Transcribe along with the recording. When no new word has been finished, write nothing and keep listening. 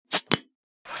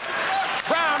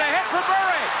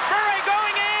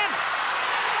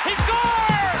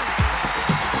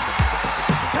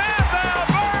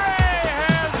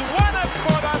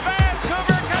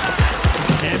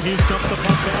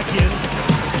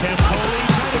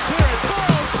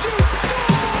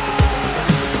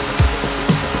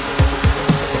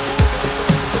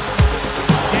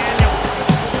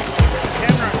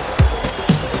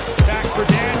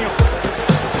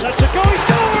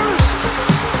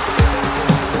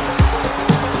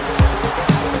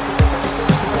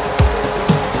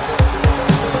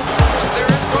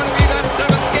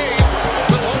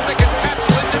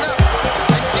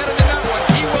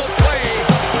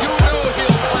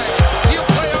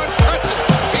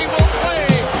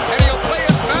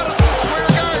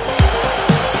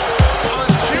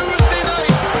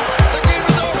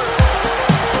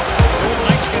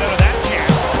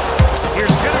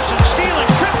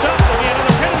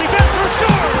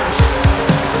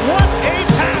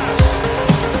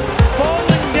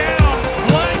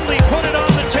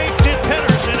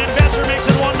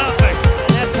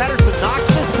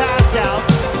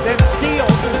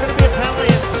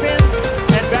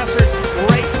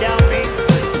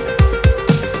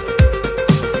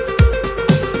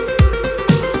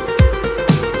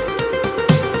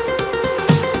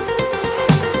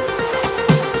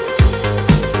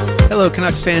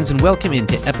Canucks fans, and welcome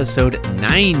into episode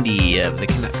 90 of the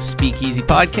Canucks Speakeasy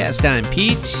podcast. I'm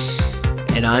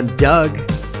Pete. And I'm Doug.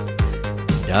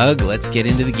 Doug, let's get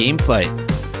into the game fight.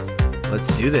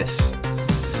 Let's do this.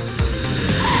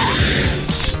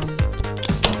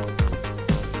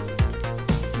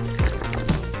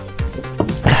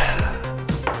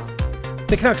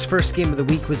 The Canucks' first game of the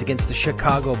week was against the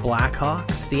Chicago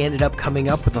Blackhawks. They ended up coming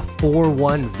up with a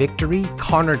 4-1 victory.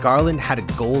 Connor Garland had a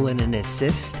goal and an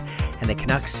assist, and the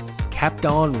Canucks kept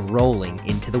on rolling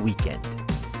into the weekend.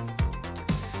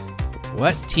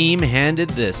 What team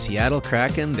handed the Seattle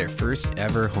Kraken their first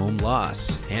ever home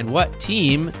loss? And what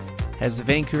team has the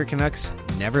Vancouver Canucks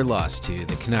never lost to?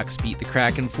 The Canucks beat the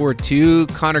Kraken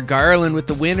 4-2. Connor Garland with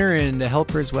the winner and a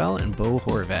helper as well, and Bo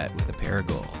Horvat with a pair of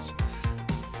goals.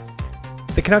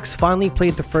 The Canucks finally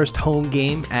played the first home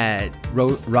game at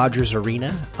Rogers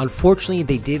Arena. Unfortunately,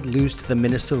 they did lose to the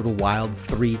Minnesota Wild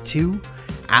 3-2.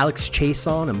 Alex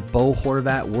Chiasson and Bo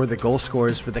Horvat were the goal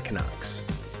scorers for the Canucks.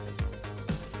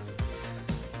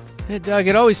 Hey, Doug,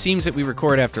 it always seems that we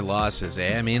record after losses,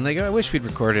 eh? I mean, I wish we'd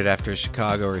recorded after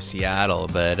Chicago or Seattle,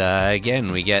 but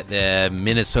again, we get the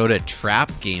Minnesota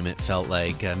trap game, it felt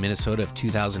like, Minnesota of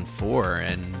 2004,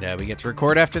 and we get to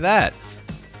record after that.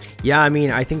 Yeah, I mean,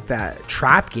 I think that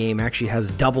trap game actually has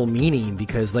double meaning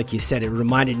because, like you said, it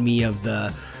reminded me of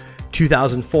the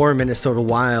 2004 Minnesota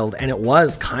Wild, and it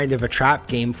was kind of a trap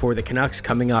game for the Canucks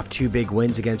coming off two big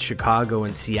wins against Chicago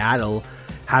and Seattle,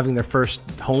 having their first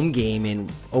home game in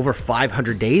over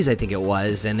 500 days, I think it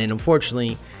was, and then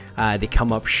unfortunately, they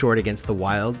come up short against the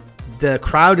Wild. The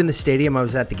crowd in the stadium, I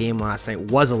was at the game last night,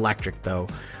 was electric, though.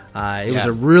 It was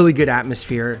a really good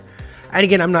atmosphere. And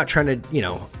again, I'm not trying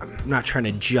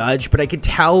to judge, but I could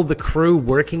tell the crew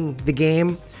working the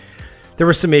game. There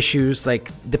were some issues,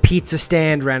 like the pizza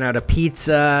stand ran out of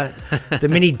pizza, the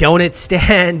mini donut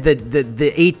stand,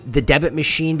 the debit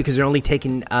machine, because they're only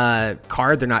taking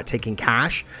card, they're not taking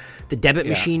cash. The debit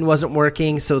machine wasn't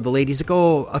working, so the ladies like,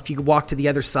 oh, if you could walk to the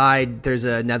other side, there's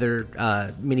another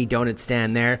mini donut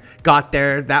stand there. Got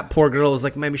there, that poor girl was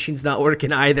like, my machine's not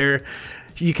working either.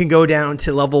 You can go down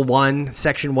to level 1,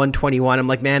 section 121. I'm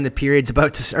like, man, the period's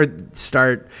about to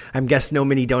start. I'm guessing no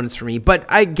mini donuts for me. But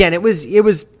again, it was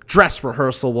dress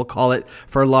rehearsal, we'll call it,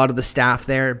 for a lot of the staff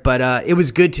there. But it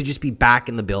was good to just be back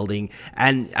in the building.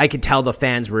 And I could tell the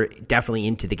fans were definitely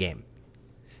into the game.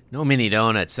 No mini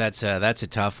donuts. That's a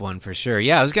tough one for sure.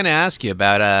 Yeah, I was going to ask you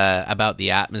about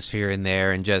the atmosphere in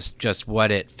there and just what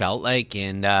it felt like,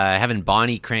 and having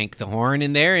Bonnie crank the horn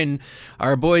in there, and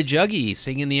our boy Juggy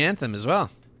singing the anthem as well.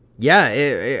 Yeah,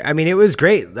 it was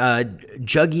great.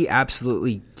 Juggy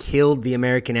absolutely killed the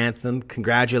American anthem.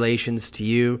 Congratulations to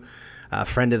you,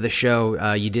 friend of the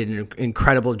show. You did an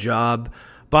incredible job.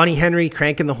 Bonnie Henry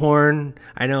cranking the horn.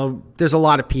 I know there's a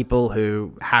lot of people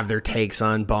who have their takes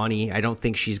on Bonnie. I don't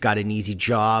think she's got an easy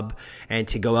job, and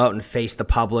to go out and face the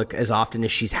public as often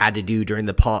as she's had to do during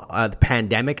the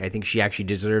pandemic, I think she actually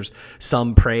deserves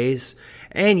some praise.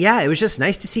 And yeah, it was just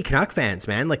nice to see Canuck fans,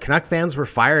 man. Like, Canuck fans were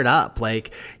fired up.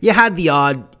 Like, you had the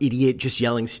odd idiot just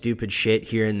yelling stupid shit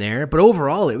here and there, but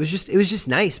overall, it was just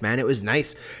nice, man. It was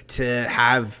nice to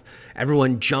have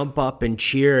everyone jump up and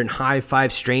cheer and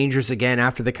high-five strangers again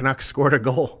after the Canucks scored a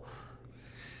goal.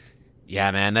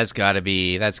 Yeah, man, that's got to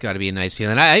be a nice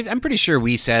feeling. I'm pretty sure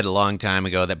we said a long time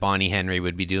ago that Bonnie Henry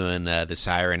would be doing the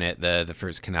siren at the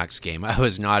first Canucks game. I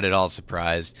was not at all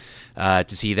surprised to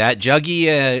see that.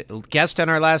 Juggy, guest on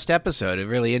our last episode.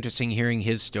 Really interesting hearing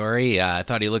his story. I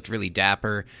thought he looked really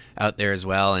dapper out there as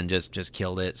well, and just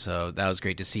killed it. So that was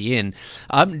great to see. And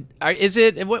what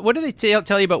do they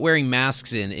tell you about wearing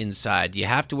masks inside? Do you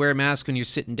have to wear a mask when you're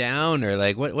sitting down, or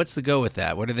like what's the go with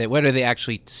that? What are they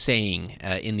actually saying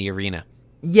in the arena?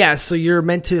 Yeah, so you're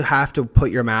meant to have to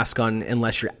put your mask on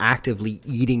unless you're actively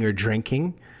eating or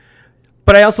drinking.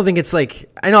 But I also think it's like,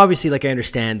 and obviously, like, I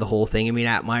understand the whole thing. I mean,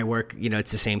 at my work,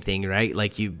 it's the same thing, right?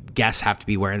 Like, you guests have to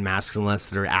be wearing masks unless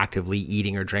they're actively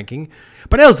eating or drinking.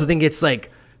 But I also think it's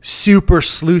like super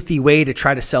sleuthy way to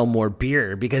try to sell more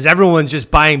beer, because everyone's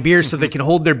just buying beer so they can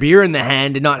hold their beer in the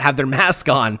hand and not have their mask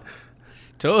on.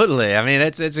 Totally. I mean,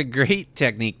 it's a great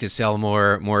technique to sell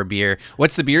more beer.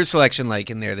 What's the beer selection like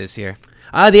in there this year?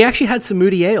 They actually had some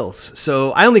Moody Ales.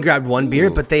 So I only grabbed one beer,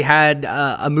 but they had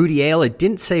a Moody Ale. It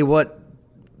didn't say what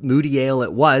Moody Ale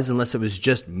it was, unless it was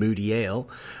just Moody Ale.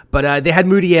 But they had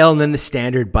Moody Ale and then the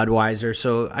standard Budweiser.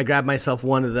 So I grabbed myself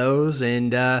one of those,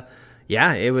 and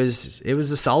it was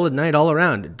a solid night all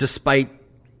around. Despite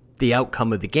the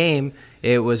outcome of the game,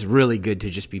 it was really good to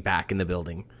just be back in the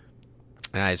building.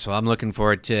 Nice. Well, I'm looking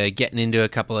forward to getting into a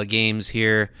couple of games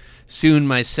here soon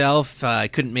myself. I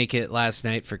couldn't make it last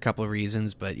night for a couple of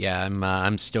reasons, but yeah,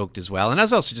 I'm stoked as well. And I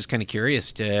was also just kind of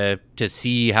curious to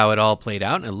see how it all played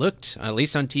out. And it looked, at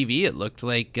least on TV, it looked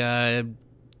like from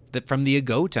the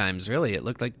ago times. Really, it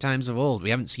looked like times of old. We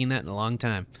haven't seen that in a long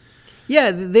time.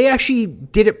 Yeah, they actually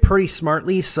did it pretty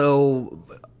smartly. So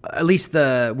at least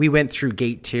we went through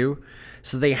gate 2.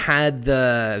 So they had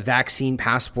the vaccine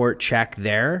passport check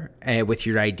there with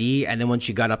your ID, and then once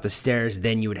you got up the stairs,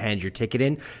 then you would hand your ticket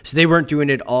in. So they weren't doing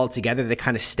it all together. They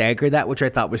kind of staggered that, which I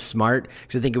thought was smart,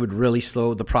 because I think it would really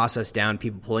slow the process down,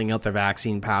 people pulling out their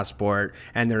vaccine passport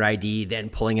and their ID, then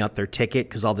pulling out their ticket,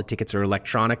 because all the tickets are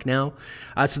electronic now.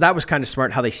 So that was kind of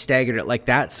smart how they staggered it like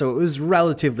that. So it was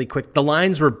relatively quick. The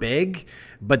lines were big,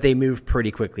 but they moved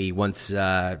pretty quickly once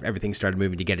everything started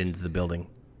moving to get into the building.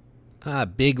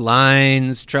 Big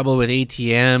lines, trouble with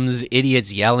ATMs,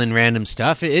 idiots yelling random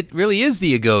stuff. It really is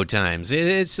the ago times.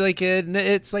 It's like they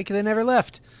never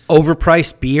left.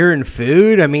 Overpriced beer and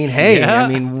food. I mean, hey, Yeah. I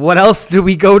mean, what else do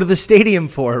we go to the stadium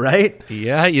for, right?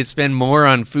 Yeah, you spend more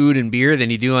on food and beer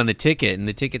than you do on the ticket, and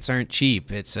the tickets aren't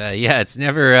cheap. It's it's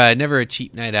never a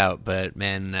cheap night out. But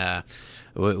man,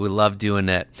 we love doing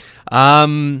that.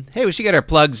 Hey, we should get our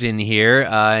plugs in here,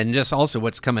 and just also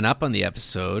what's coming up on the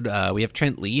episode. We have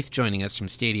Trent Leith joining us from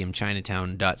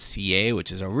StadiumChinatown.ca,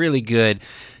 which is a really good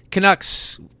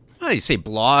Canucks,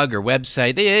 blog or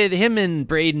website. Him and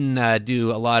Braden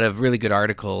do a lot of really good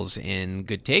articles and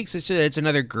good takes. It's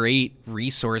another great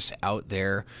resource out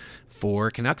there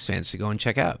for Canucks fans to go and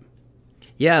check out.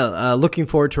 Yeah, looking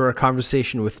forward to our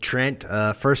conversation with Trent.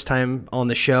 First time on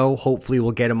the show. Hopefully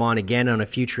we'll get him on again on a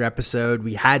future episode.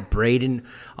 We had Braden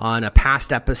on a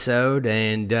past episode.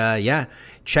 And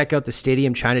check out the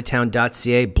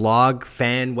StadiumChinatown.ca blog,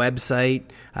 fan website.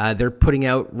 They're putting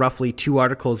out roughly 2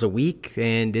 articles a week,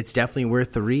 and it's definitely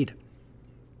worth the read.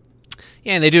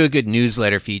 Yeah, and they do a good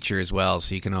newsletter feature as well,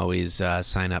 so you can always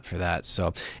sign up for that.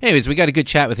 So anyways, we got a good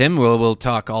chat with him. We'll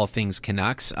talk all things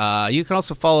Canucks. You can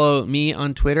also follow me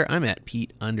on Twitter. I'm at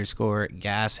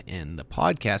Pete_Gas, and the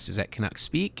podcast is at Canucks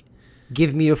Speak.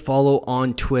 Give me a follow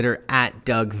on Twitter at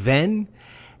Doug Venn.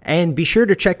 And be sure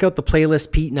to check out the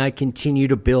playlist Pete and I continue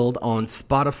to build on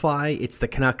Spotify. It's the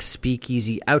Canucks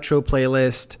Speakeasy outro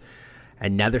playlist.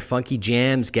 Another funky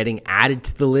jams getting added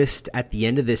to the list at the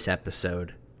end of this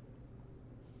episode.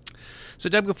 So,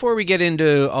 Doug, before we get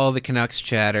into all the Canucks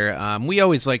chatter, we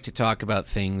always like to talk about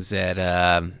things that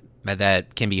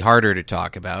can be harder to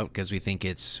talk about because we think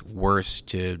it's worse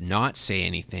to not say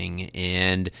anything.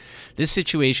 And this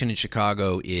situation in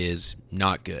Chicago is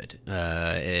not good.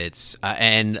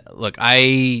 And look,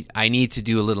 I need to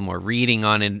do a little more reading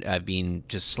on it. I've been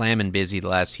just slamming busy the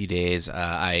last few days.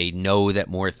 I know that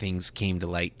more things came to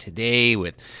light today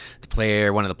with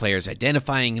one of the players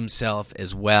identifying himself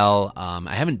as well.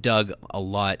 I haven't dug a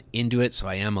lot into it, so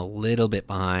I am a little bit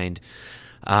behind.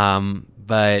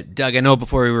 But Doug, I know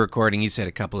before we were recording, you said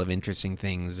a couple of interesting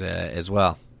things as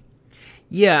well.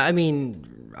 Yeah, I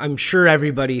mean, I'm sure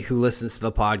everybody who listens to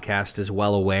the podcast is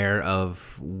well aware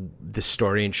of the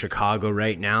story in Chicago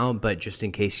right now, but just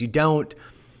in case you don't,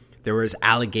 there was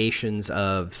allegations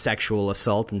of sexual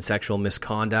assault and sexual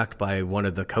misconduct by one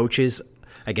of the coaches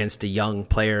against a young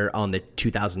player on the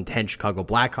 2010 Chicago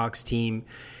Blackhawks team.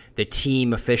 The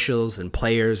team officials and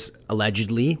players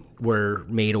allegedly were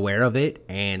made aware of it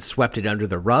and swept it under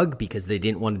the rug because they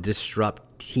didn't want to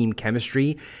disrupt team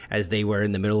chemistry as they were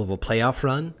in the middle of a playoff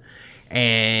run.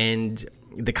 And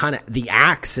the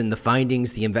acts and the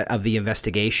findings of the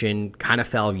investigation kind of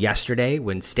fell yesterday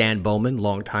when Stan Bowman,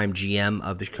 longtime GM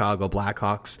of the Chicago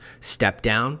Blackhawks, stepped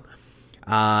down.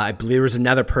 I believe there was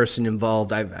another person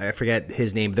involved. I forget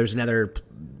his name. There's another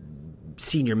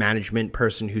senior management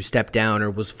person who stepped down or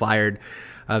was fired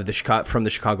from the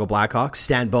Chicago Blackhawks.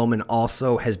 Stan Bowman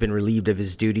also has been relieved of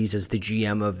his duties as the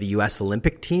GM of the U.S.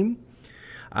 Olympic team.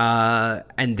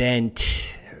 And then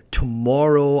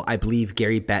tomorrow, I believe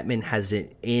Gary Bettman has an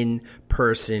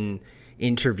in-person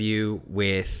interview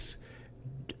with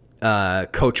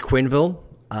Coach Quenneville,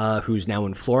 who's now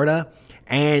in Florida.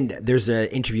 And there's an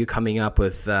interview coming up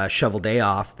with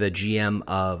Shoveldayoff, the GM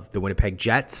of the Winnipeg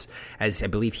Jets, as I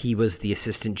believe he was the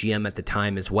assistant GM at the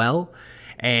time as well.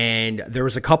 And there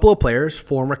was a couple of players.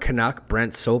 Former Canuck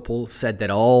Brent Sopel said that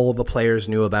all the players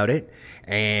knew about it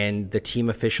and the team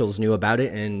officials knew about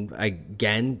it. And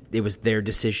again, it was their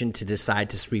decision to decide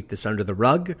to sweep this under the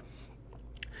rug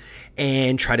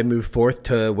and try to move forth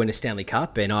to win a Stanley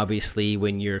Cup. And obviously,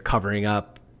 when you're covering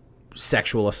up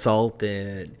sexual assault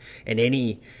in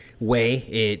any way,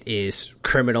 it is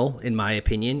criminal in my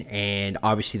opinion, and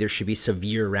obviously there should be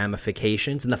severe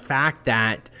ramifications. And the fact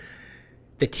that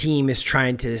the team is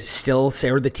trying to still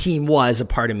say, or the team was a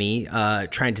part of me,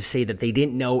 trying to say that they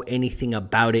didn't know anything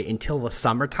about it until the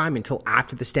summertime, until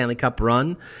after the Stanley Cup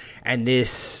run. And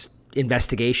this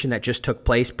investigation that just took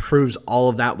place proves all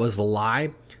of that was a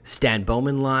lie. Stan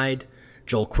Bowman lied.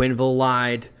 Joel Quenneville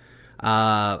lied.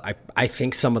 I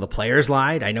think some of the players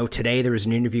lied. I know today there was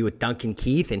an interview with Duncan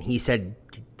Keith, and he said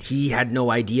he had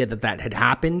no idea that had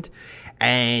happened.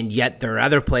 And yet there are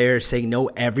other players saying, no,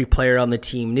 every player on the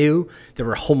team knew. There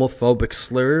were homophobic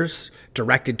slurs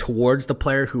directed towards the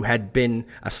player who had been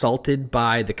assaulted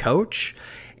by the coach.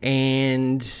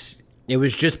 And it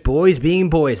was just boys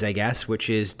being boys, I guess, which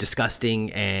is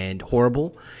disgusting and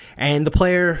horrible. And the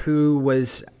player who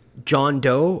was John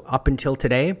Doe up until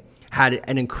today had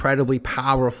an incredibly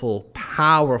powerful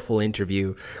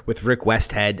interview with Rick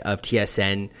Westhead of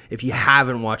TSN. If you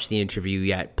haven't watched the interview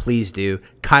yet, please do.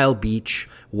 Kyle Beach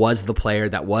was the player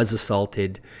that was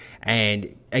assaulted.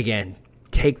 And again,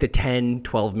 take the 10,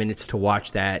 12 minutes to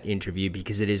watch that interview,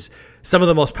 because it is some of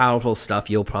the most powerful stuff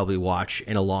you'll probably watch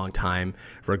in a long time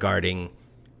regarding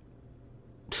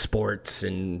sports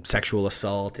and sexual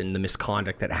assault and the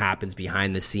misconduct that happens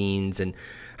behind the scenes, and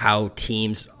how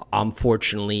teams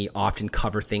unfortunately often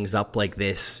cover things up like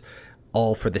this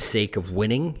all for the sake of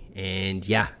winning. And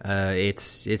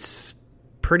it's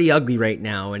pretty ugly right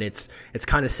now, and it's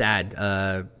kind of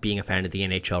sad being a fan of the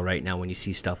NHL right now when you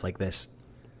see stuff like this.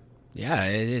 Yeah,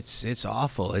 it's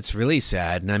awful. It's really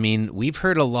sad. And I mean, we've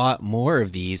heard a lot more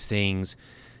of these things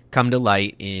come to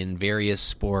light in various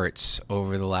sports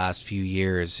over the last few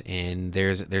years, and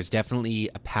there's definitely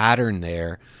a pattern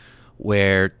there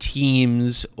where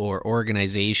teams or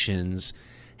organizations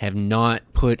have not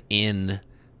put in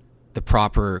the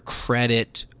proper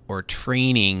credit or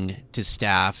training to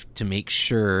staff to make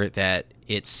sure that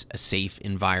it's a safe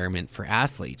environment for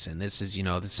athletes. And this is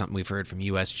something we've heard from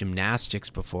U.S.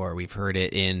 Gymnastics before. We've heard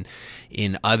it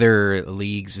in other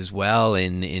leagues as well,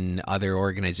 in other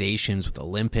organizations with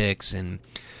Olympics. And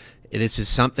this is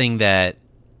something that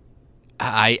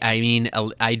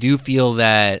I do feel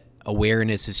that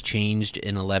awareness has changed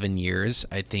in 11 years.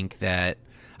 I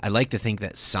like to think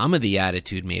that some of the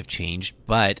attitude may have changed,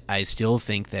 but I still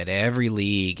think that every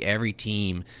league, every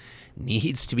team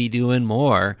needs to be doing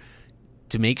more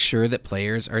to make sure that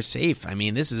players are safe. I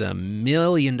mean, this is a $1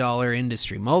 million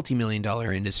industry,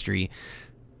 multi-million-dollar industry.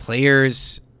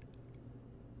 Players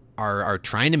are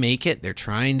trying to make it. They're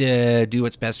trying to do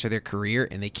what's best for their career,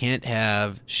 and they can't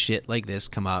have shit like this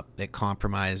come up that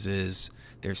compromises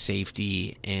their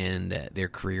safety and their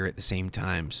career at the same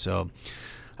time. So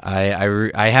I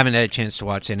haven't had a chance to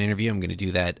watch that interview. I'm going to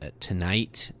do that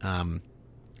tonight.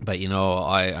 But,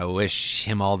 I wish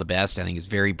him all the best. I think he's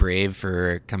very brave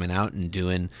for coming out and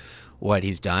doing what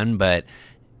he's done. But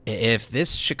if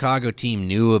this Chicago team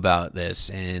knew about this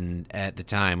and at the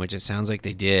time, which it sounds like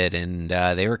they did, and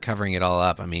they were covering it all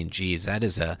up, I mean, geez, that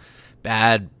is a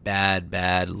bad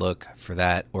look for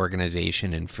that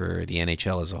organization and for the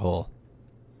NHL as a whole.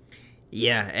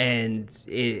 Yeah, and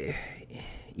it's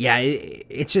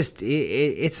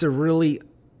a really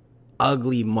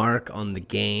ugly mark on the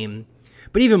game.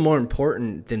 But even more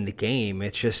important than the game,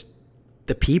 it's just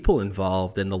the people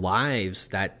involved and the lives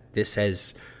that this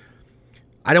has,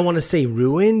 I don't want to say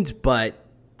ruined, but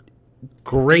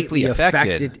greatly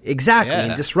affected. Exactly, yeah.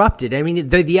 And disrupted. I mean,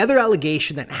 the other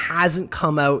allegation that hasn't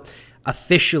come out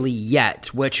officially yet,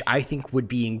 which I think would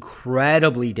be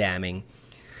incredibly damning,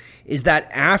 is that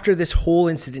after this whole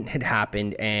incident had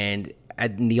happened and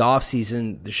in the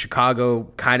offseason, the Chicago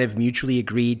kind of mutually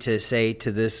agreed to say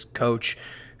to this coach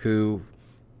who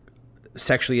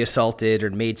sexually assaulted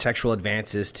or made sexual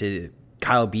advances to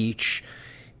Kyle Beach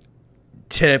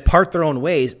to part their own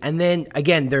ways. And then,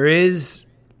 again, there is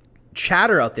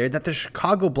chatter out there that the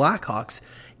Chicago Blackhawks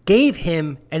gave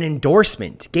him an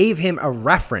endorsement, gave him a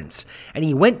reference, and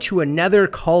he went to another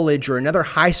college or another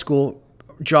high school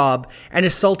job and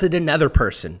assaulted another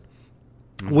person,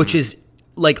 which is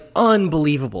like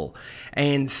unbelievable.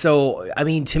 And so, I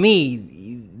mean, to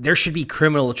me, there should be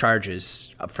criminal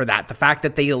charges for that. The fact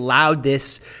that they allowed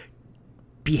this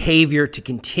behavior to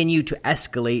continue to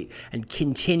escalate and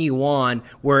continue on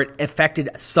where it affected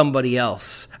somebody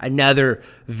else, another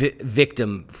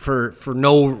victim for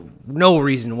no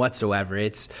reason whatsoever.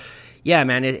 It's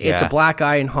a black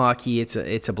eye in hockey. It's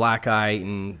a black eye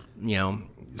in,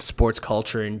 sports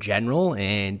culture in general.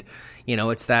 And,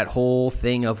 it's that whole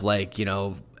thing of like,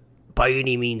 by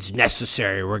any means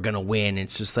necessary, we're going to win.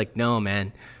 It's just like, no,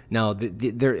 man, no,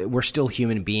 we're still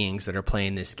human beings that are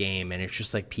playing this game. And it's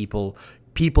just like people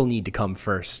need to come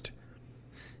first.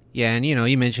 Yeah, and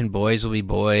you mentioned boys will be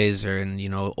boys, or and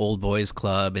old boys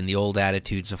club and the old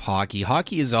attitudes of hockey.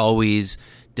 Hockey is always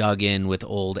dug in with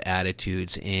old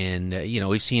attitudes, and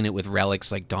we've seen it with relics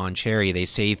like Don Cherry. They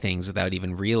say things without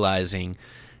even realizing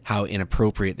how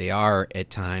inappropriate they are at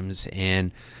times.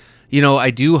 And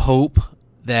I do hope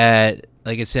that,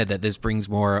 like I said, that this brings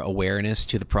more awareness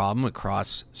to the problem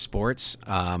across sports.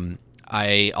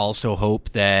 I also hope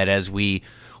that as we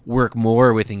work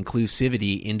more with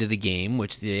inclusivity into the game,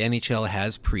 which the NHL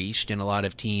has preached and a lot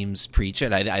of teams preach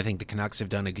it. I think the Canucks have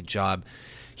done a good job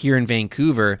here in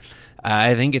Vancouver.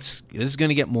 I think this is going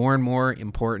to get more and more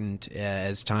important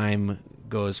as time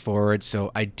goes forward.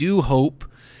 So I do hope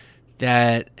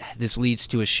that this leads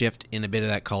to a shift in a bit of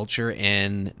that culture,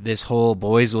 and this whole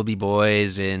boys will be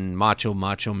boys and macho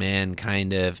man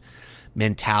kind of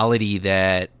mentality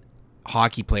that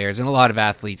hockey players and a lot of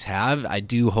athletes have. I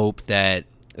do hope that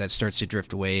starts to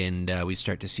drift away, and we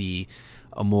start to see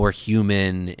a more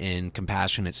human and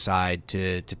compassionate side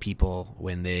to people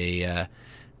when they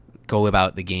go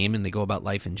about the game and they go about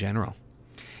life in general.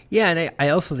 Yeah, and I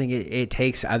also think it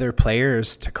takes other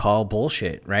players to call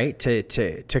bullshit, right?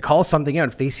 To call something out.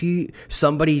 If they see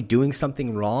somebody doing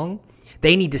something wrong,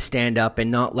 they need to stand up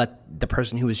and not let the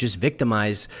person who was just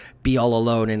victimized be all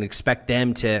alone and expect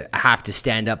them to have to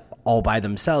stand up all by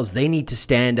themselves. They need to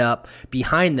stand up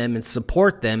behind them and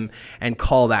support them and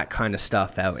call that kind of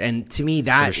stuff out. And to me,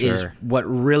 that is what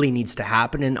really needs to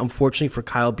happen. And unfortunately for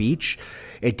Kyle Beach,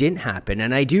 it didn't happen.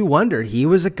 And I do wonder, he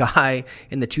was a guy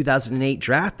in the 2008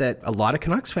 draft that a lot of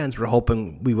Canucks fans were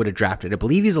hoping we would have drafted. I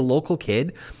believe he's a local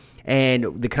kid, and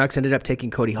the Canucks ended up taking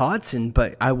Cody Hodgson.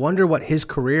 But I wonder what his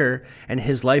career and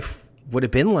his life would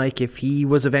have been like if he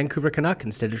was a Vancouver Canuck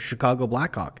instead of Chicago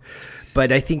Blackhawk.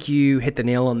 But I think you hit the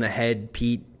nail on the head,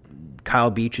 Pete. Kyle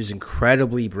Beach is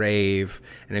incredibly brave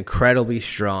and incredibly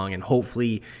strong, and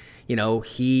hopefully,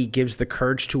 he gives the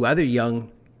courage to other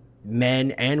young men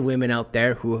and women out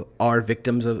there who are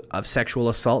victims of sexual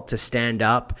assault to stand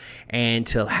up and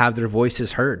to have their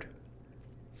voices heard.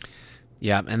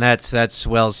 Yeah, and that's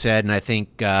well said, and I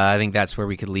think that's where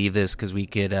we could leave this, because we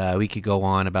could go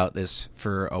on about this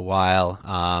for a while.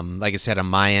 Like I said, on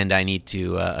my end, I need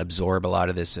to absorb a lot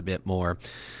of this a bit more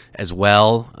as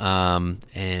well,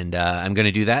 and I'm going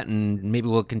to do that, and maybe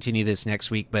we'll continue this next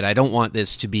week. But I don't want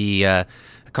this to be a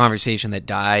conversation that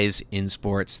dies in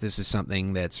sports. This is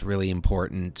something that's really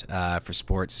important for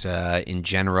sports in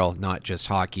general, not just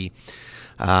hockey.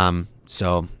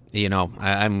 So.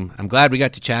 I'm glad we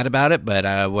got to chat about it,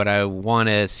 but what I want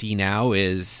to see now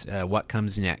is what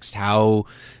comes next. How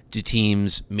do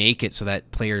teams make it so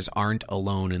that players aren't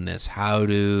alone in this? How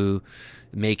to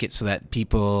make it so that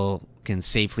people can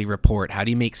safely report? How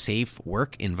do you make safe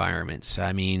work environments?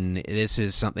 I mean, this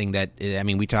is something that,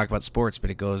 we talk about sports, but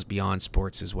it goes beyond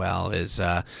sports as well.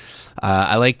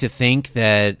 I like to think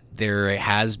that there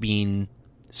has been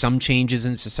some changes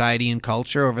in society and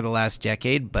culture over the last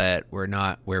decade, but we're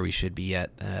not where we should be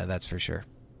yet. That's for sure.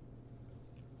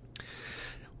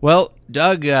 Well,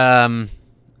 Doug, on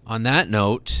that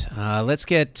note, let's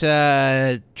get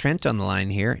Trent on the line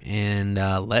here, and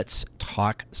let's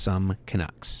talk some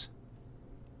Canucks.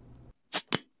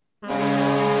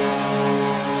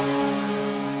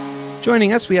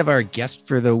 Joining us, we have our guest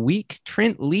for the week,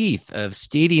 Trent Leith of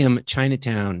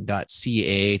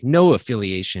StadiumChinatown.ca. No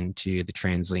affiliation to the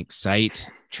TransLink site.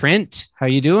 Trent, how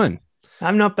you doing?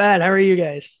 I'm not bad. How are you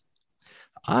guys?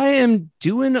 I am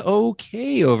doing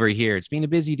okay over here. It's been a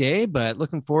busy day, but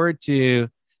looking forward to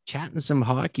chatting some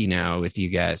hockey now with you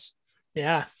guys.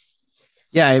 Yeah.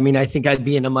 Yeah, I think I'd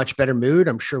be in a much better mood.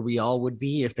 I'm sure we all would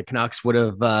be if the Canucks would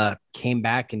have came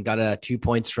back and got 2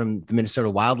 points from the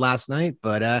Minnesota Wild last night.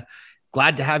 But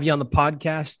glad to have you on the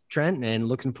podcast, Trent, and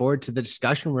looking forward to the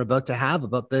discussion we're about to have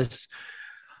about this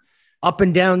up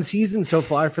and down season so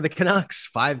far for the Canucks.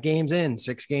 5 games in,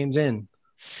 6 games in.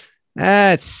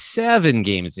 It's 7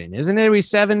 games in, isn't it? Are we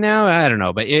 7 now? I don't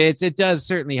know, but it does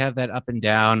certainly have that up and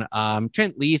down.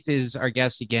 Trent Leith is our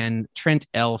guest again. Trent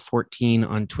L14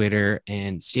 on Twitter,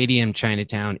 and Stadium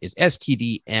Chinatown is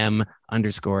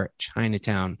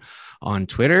STDM_Chinatown on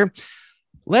Twitter.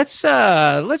 Let's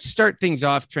start things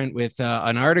off, Trent, with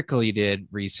an article you did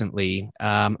recently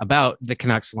about the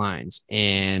Canucks lines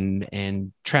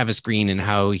and Travis Green and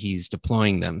how he's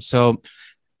deploying them. So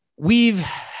we've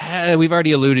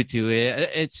already alluded to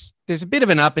it. There's a bit of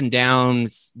an up and down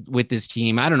with this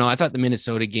team. I don't know. I thought the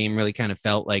Minnesota game really kind of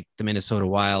felt like the Minnesota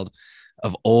Wild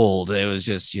of old. It was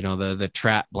just, the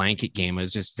trap blanket game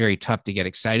was just very tough to get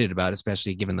excited about,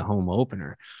 especially given the home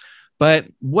opener. But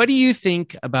what do you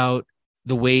think about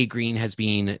the way Green has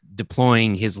been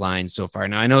deploying his lines so far?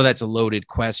 Now, I know that's a loaded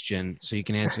question, so you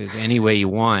can answer this any way you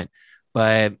want,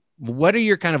 but what are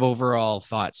your kind of overall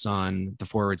thoughts on the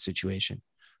forward situation?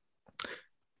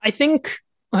 I think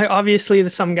like obviously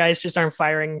some guys just aren't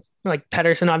firing, like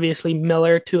Pettersson, obviously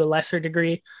Miller to a lesser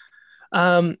degree.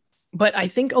 But I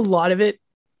think a lot of it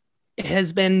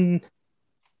has been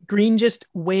Green just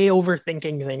way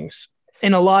overthinking things.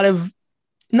 And a lot of,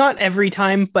 not every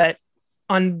time, but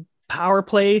on power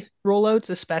play rollouts,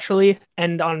 especially,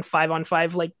 and on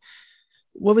 5-on-5, like,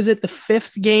 what was it? The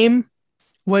fifth game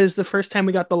was the first time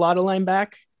we got the Lotto line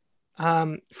back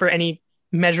for any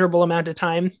measurable amount of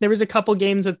time. There was a couple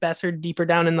games with Besser deeper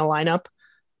down in the lineup,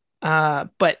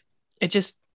 but it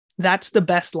just, that's the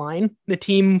best line. The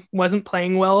team wasn't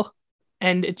playing well,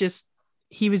 and it just,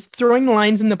 he was throwing the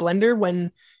lines in the blender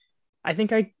when I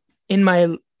think in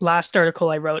my last article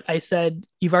I wrote, I said,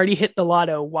 you've already hit the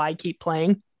lotto. Why keep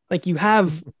playing? Like, you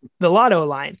have the lotto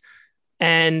line.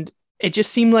 And it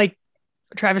just seemed like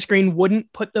Travis Green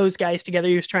wouldn't put those guys together.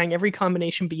 He was trying every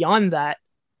combination beyond that.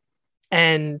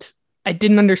 And I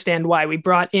didn't understand why. We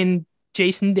brought in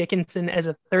Jason Dickinson as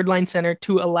a third line center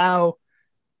to allow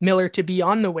Miller to be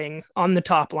on the wing, on the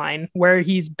top line, where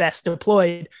he's best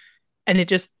deployed. And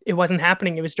it wasn't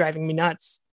happening. It was driving me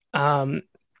nuts. And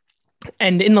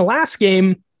in the last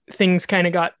game, things kind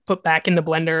of got put back in the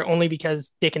blender only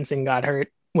because Dickinson got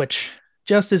hurt, which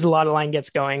just as a lot of line gets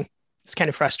going, it's kind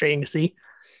of frustrating to see.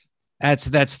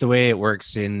 That's the way it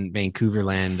works in Vancouver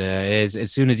land. Is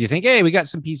as soon as you think, hey, we got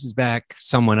some pieces back,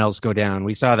 someone else go down.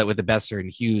 We saw that with the Besser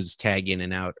and Hughes tag in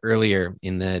and out earlier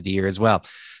in the year as well.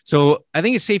 So I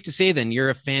think it's safe to say then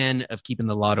you're a fan of keeping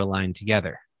the lotto line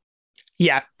together.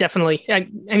 Yeah, definitely. I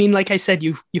mean, like I said,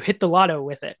 you hit the lotto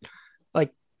with it.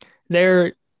 Like,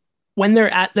 when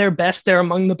they're at their best, they're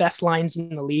among the best lines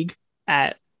in the league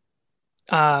at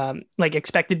like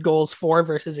expected goals for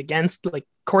versus against, like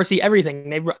Corsi, everything.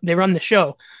 They run the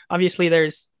show. Obviously,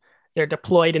 they're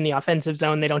deployed in the offensive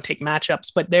zone. They don't take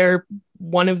matchups, but they're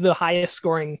one of the highest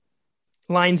scoring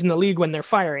lines in the league when they're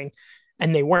firing,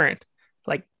 and they weren't.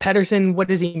 Like Pettersson, what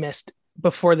has he missed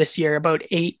before this year? About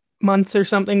 8 months or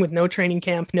something with no training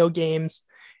camp, no games.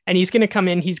 And he's going to come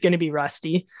in, he's going to be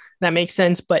rusty. That makes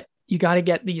sense, but you got to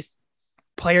get these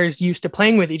players used to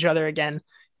playing with each other again.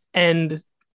 And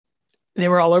they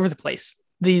were all over the place.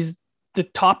 The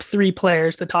top three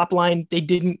players, the top line, they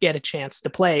didn't get a chance to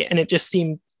play. And it just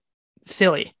seemed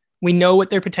silly. We know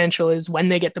what their potential is when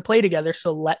they get to play together.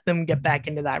 So let them get back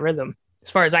into that rhythm,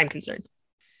 as far as I'm concerned.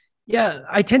 Yeah,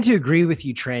 I tend to agree with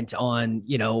you, Trent, on,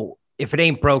 if it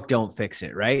ain't broke, don't fix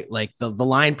it, right? Like the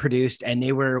line produced, and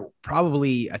they were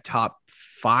probably a top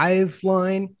 5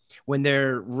 line when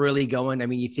they're really going. I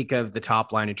mean, you think of the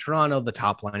top line in Toronto, the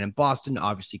top line in Boston,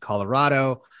 obviously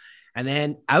Colorado, and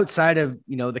then outside of,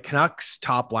 the Canucks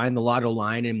top line, the Lotto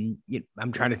line, and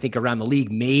I'm trying to think around the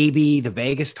league, maybe the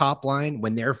Vegas top line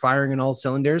when they're firing in all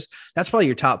cylinders. That's probably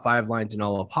your top 5 lines in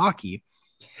all of hockey.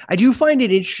 I do find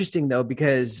it interesting, though,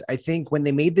 because I think when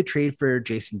they made the trade for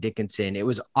Jason Dickinson, it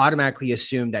was automatically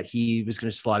assumed that he was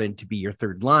going to slot in to be your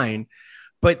third line.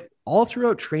 But all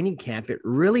throughout training camp, it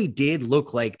really did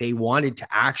look like they wanted to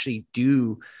actually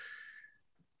do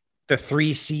the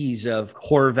 3 C's of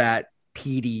Horvat,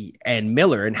 Petey, and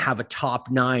Miller and have a top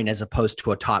 9 as opposed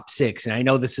to a top 6. And I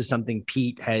know this is something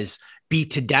Pete has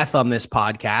beat to death on this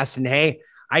podcast. And hey,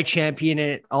 I champion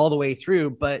it all the way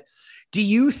through. But do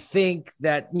you think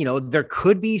that, there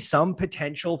could be some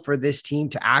potential for this team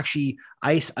to actually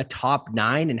ice a top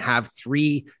 9 and have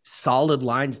 3 solid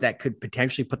lines that could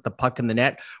potentially put the puck in the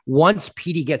net once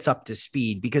Petey gets up to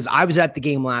speed? Because I was at the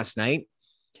game last night,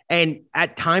 and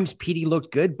at times Petey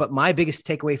looked good, but my biggest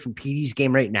takeaway from Petey's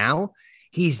game right now,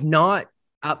 he's not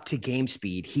up to game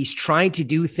speed. He's trying to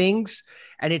do things,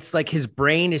 and it's like his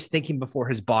brain is thinking before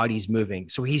his body's moving.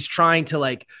 So he's trying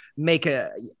to make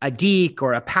a deke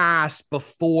or a pass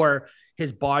before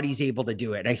his body's able to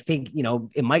do it. And I think,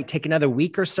 it might take another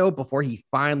week or so before he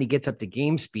finally gets up to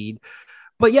game speed.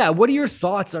 But yeah, what are your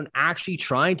thoughts on actually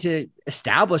trying to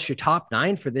establish your top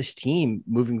 9 for this team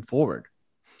moving forward?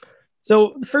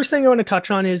 So the first thing I want to touch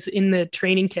on is in the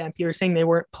training camp, you were saying they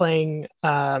weren't playing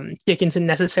Dickinson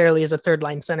necessarily as a third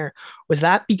line center. Was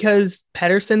that because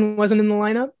Pettersson wasn't in the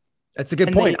lineup? That's a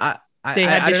good point. They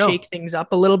had to shake things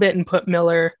up a little bit and put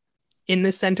Miller in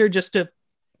the center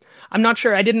I'm not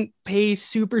sure. I didn't pay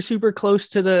super, super close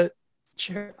to the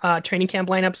training camp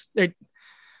lineups.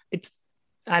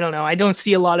 I don't know. I don't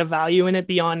see a lot of value in it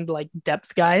beyond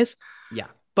depth guys. Yeah.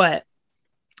 But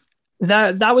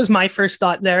that was my first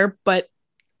thought there. But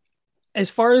as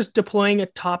far as deploying a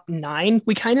top 9,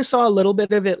 we kind of saw a little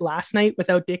bit of it last night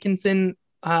without Dickinson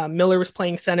Miller was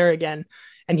playing center again,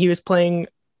 and he was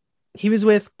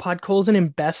with Podkolzin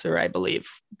and Besser, I believe.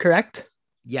 Correct?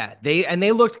 Yeah,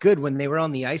 they looked good when they were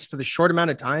on the ice for the short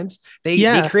amount of times.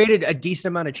 They created a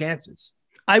decent amount of chances.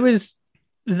 I wouldn't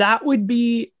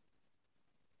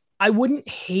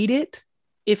hate it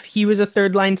if he was a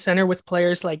third line center with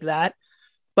players like that.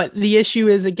 But the issue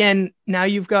is, again, now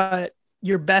you've got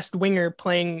your best winger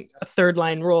playing a third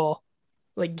line role.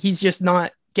 Like, he's just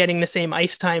not getting the same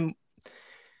ice time.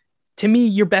 To me,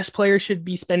 your best player should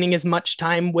be spending as much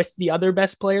time with the other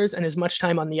best players and as much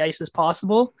time on the ice as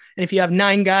possible. And if you have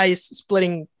 9 guys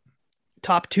splitting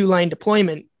top 2 line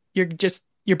deployment, your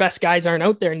best guys aren't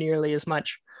out there nearly as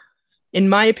much. In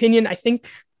my opinion, I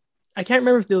can't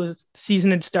remember if the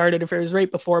season had started, if it was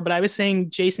right before, but I was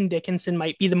saying Jason Dickinson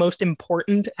might be the most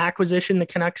important acquisition the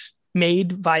Canucks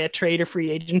made via trade or free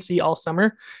agency all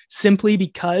summer, simply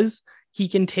because he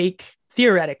can take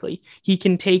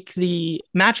the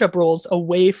matchup roles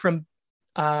away from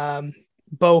Bo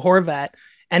Horvat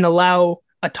and allow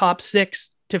a top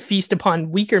 6 to feast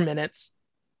upon weaker minutes.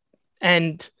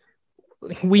 And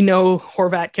we know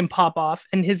Horvat can pop off,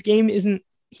 and his game isn't,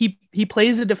 he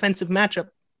plays a defensive matchup,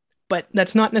 but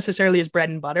that's not necessarily his bread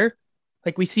and butter.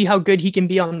 Like, we see how good he can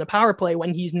be on the power play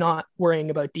when he's not worrying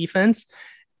about defense.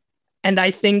 And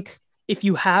I think if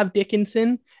you have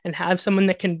Dickinson and have someone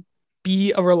that can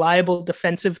be a reliable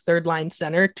defensive third line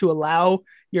center to allow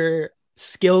your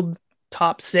skilled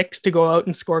top 6 to go out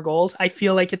and score goals, I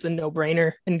feel like it's a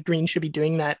no-brainer, and Green should be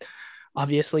doing that.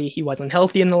 Obviously, he wasn't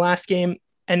healthy in the last game,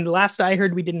 and last I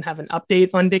heard, we didn't have an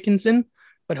update on Dickinson,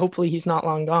 but hopefully he's not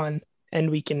long gone and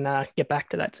we can get back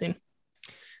to that soon.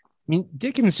 I mean,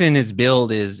 Dickinson, his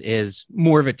build is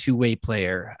more of a two-way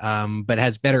player, but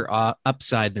has better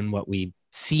upside than what we've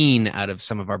seen out of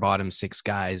some of our bottom 6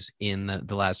 guys in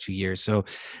the last few years. So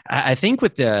I think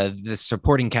with the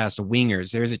supporting cast of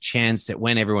wingers, there's a chance that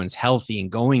when everyone's healthy and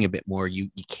going a bit more, you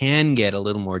can get a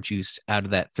little more juice out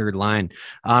of that third line.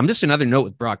 Just another note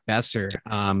with Brock Besser.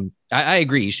 I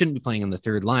agree. He shouldn't be playing on the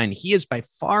third line. He is by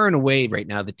far and away right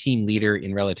now the team leader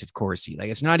in relative Corsi. Like,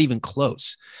 it's not even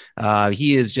close.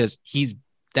 He's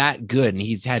that good, and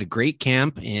he's had a great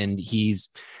camp, and he's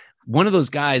one of those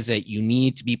guys that you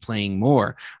need to be playing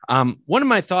more. One of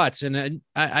my thoughts, and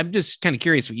I'm just kind of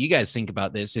curious what you guys think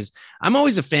about this, is I'm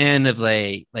always a fan of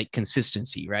like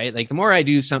consistency, right? Like, the more I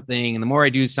do something and the more I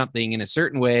do something in a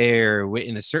certain way or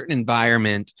in a certain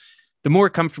environment, the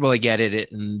more comfortable I get at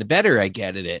it and the better I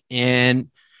get at it. And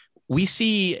we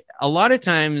see a lot of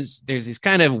times there's these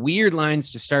kind of weird lines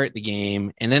to start the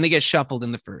game, and then they get shuffled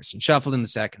in the first and shuffled in the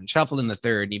second and shuffled in the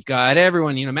third. And you've got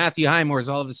everyone, Matthew Highmore is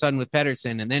all of a sudden with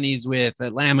Pettersson, and then he's with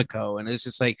Lamico. And it's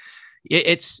just like,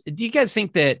 do you guys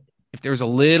think that if there was a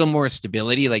little more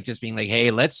stability, like just being like, hey,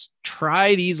 let's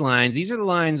try these lines. These are the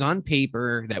lines on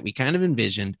paper that we kind of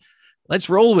envisioned. Let's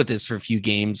roll with this for a few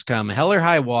games, come hell or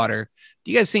high water.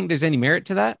 Do you guys think there's any merit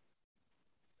to that?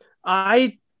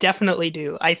 I definitely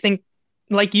do. I think,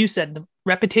 like you said, the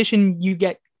repetition you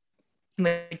get,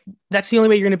 like, that's the only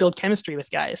way you're going to build chemistry with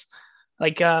guys.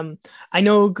 Like, I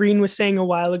know Green was saying a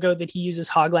while ago that he uses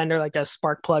Hoglander like a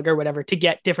spark plug or whatever to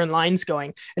get different lines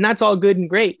going. And that's all good and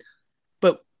great.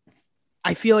 But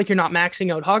I feel like you're not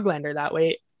maxing out Hoglander that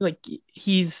way. Like,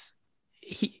 he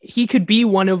could be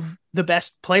one of the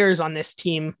best players on this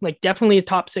team, like definitely a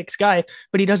top 6 guy,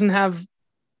 but he doesn't have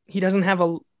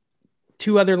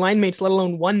 2 other line mates, let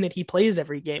alone one that he plays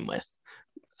every game with.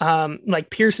 Like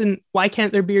Pearson, why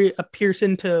can't there be a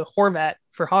Pearson to Horvat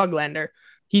for Hoglander?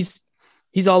 He's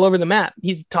all over the map.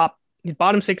 He's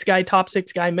bottom 6 guy, top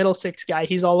 6 guy, middle 6 guy.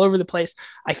 He's all over the place.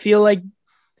 I feel like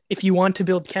if you want to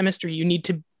build chemistry, you need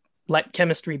to let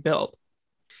chemistry build.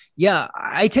 Yeah,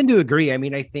 I tend to agree. I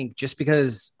mean, I think just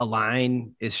because a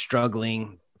line is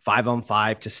struggling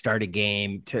 5-on-5 to start a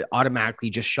game, to automatically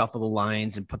just shuffle the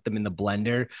lines and put them in the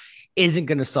blender isn't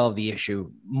going to solve the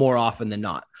issue more often than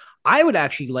not. I would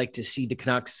actually like to see the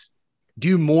Canucks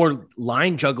do more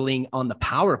line juggling on the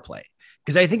power play,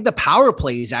 because I think the power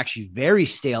play is actually very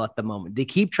stale at the moment. They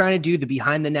keep trying to do the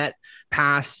behind the net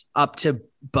pass up to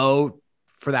Bo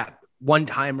for that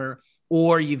one-timer,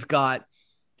 or you've got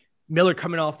Miller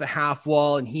coming off the half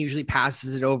wall and he usually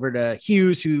passes it over to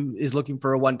Hughes, who is looking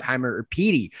for a one-timer, or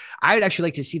Petey. I'd actually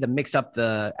like to see them mix up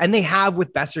and they have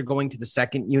with Besser going to the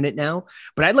second unit now,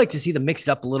 but I'd like to see them mix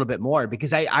it up a little bit more,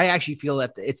 because I actually feel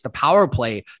that it's the power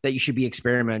play that you should be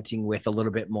experimenting with a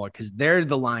little bit more, because they're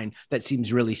the line that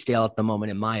seems really stale at the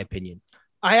moment, in my opinion.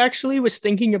 I actually was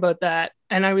thinking about that,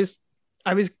 and I was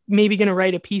maybe going to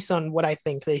write a piece on what I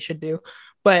think they should do,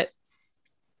 but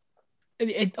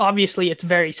obviously it's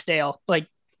very stale. Like,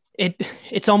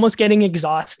 it's almost getting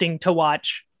exhausting to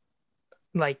watch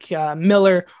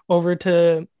Miller over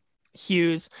to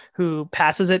Hughes, who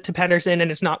passes it to Pettersson,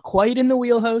 and it's not quite in the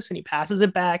wheelhouse, and he passes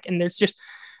it back, and there's just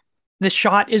the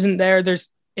shot isn't there.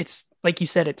 It's like you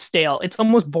said, it's stale. It's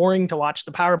almost boring to watch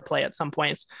the power play at some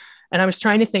points. And I was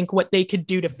trying to think what they could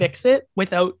do to fix it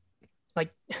without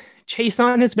like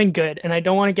Chiasson has been good, and I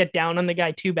don't want to get down on the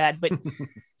guy too bad, but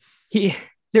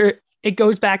it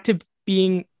goes back to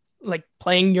being like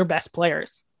playing your best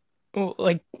players.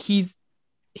 Like he's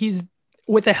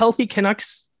with a healthy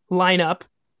Canucks lineup.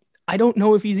 I don't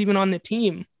know if he's even on the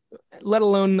team, let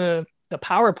alone the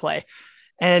power play.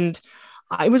 And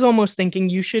I was almost thinking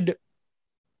you should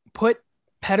put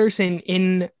Pettersson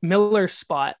in Miller's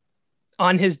spot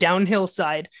on his downhill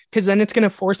side, because then it's going to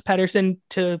force Pettersson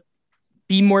to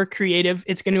be more creative.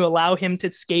 It's going to allow him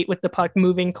to skate with the puck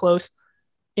moving close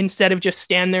instead of just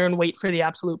stand there and wait for the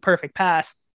absolute perfect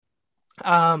pass.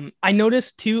 I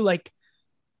noticed too, like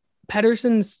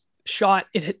Pettersson's shot,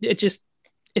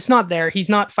 it's not there. He's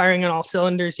not firing on all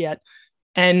cylinders yet.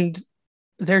 And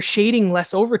they're shading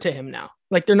less over to him now.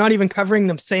 Like they're not even covering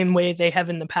the same way they have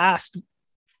in the past.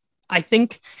 I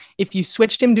think if you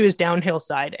switched him to his downhill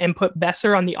side and put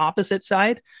Boeser on the opposite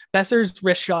side, Boeser's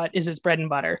wrist shot is his bread and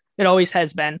butter. It always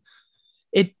has been.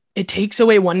 It takes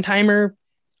away one-timer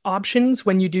options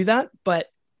when you do that, but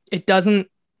it doesn't,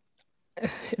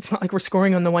 it's not like we're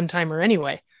scoring on the one-timer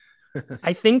anyway.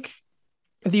 I think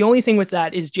the only thing with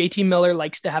that is JT Miller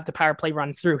likes to have the power play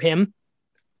run through him.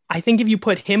 I think if you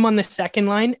put him on the second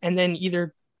line and then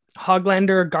either Hoglander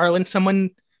or Garland,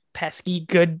 someone pesky,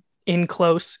 good in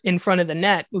close in front of the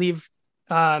net, leave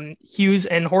Hughes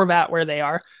and Horvat where they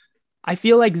are, I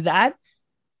feel like that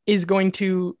is going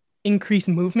to increase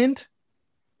movement,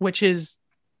 which is,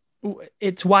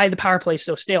 it's why the power play is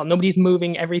so stale. Nobody's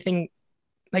moving everything.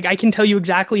 Like I can tell you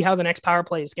exactly how the next power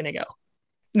play is going to go.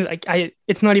 Like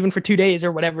it's not even for 2 days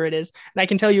or whatever it is. And I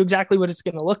can tell you exactly what it's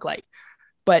going to look like.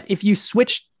 But if you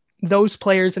switch those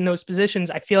players in those positions,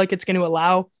 I feel like it's going to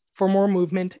allow for more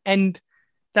movement. And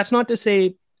that's not to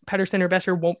say Pettersson or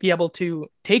Boeser won't be able to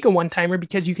take a one-timer,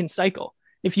 because you can cycle.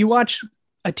 If you watch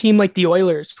a team like the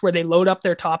Oilers, where they load up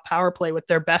their top power play with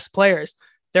their best players,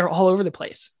 they're all over the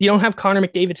place. You don't have Connor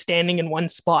McDavid standing in one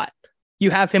spot.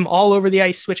 You have him all over the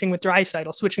ice, switching with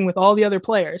Draisaitl, switching with all the other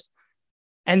players.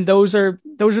 And those are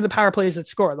the power plays that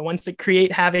score, the ones that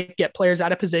create havoc, get players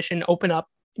out of position, open up,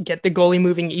 get the goalie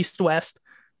moving east-west.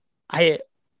 I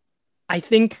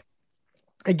think,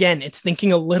 again, it's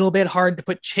thinking a little bit hard to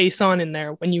put Chiasson in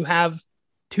there when you have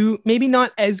two, maybe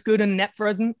not as good a net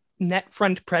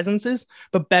front presences,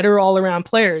 but better all-around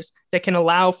players that can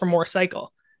allow for more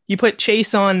cycle. You put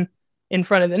Chiasson in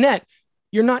front of the net,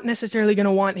 you're not necessarily going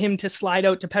to want him to slide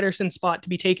out to Pettersson's spot to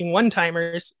be taking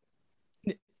one-timers.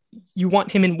 You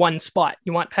want him in one spot.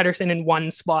 You want Pettersson in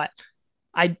one spot.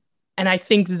 I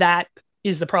think that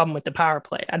is the problem with the power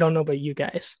play. I don't know about you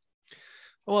guys.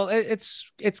 Well, it's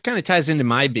kind of ties into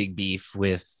my big beef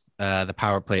with the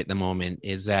power play at the moment,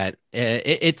 is that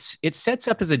it sets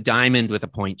up as a diamond with a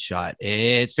point shot.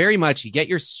 It's very much, you get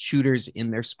your shooters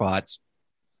in their spots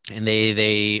and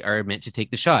they are meant to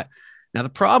take the shot. Now, the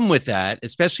problem with that,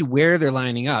 especially where they're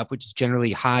lining up, which is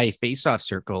generally high face-off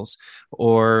circles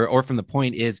or from the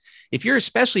point, is if you're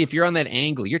on that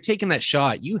angle, you're taking that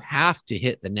shot, you have to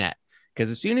hit the net.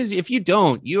 Because if you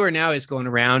don't, you are now is going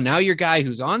around. Now your guy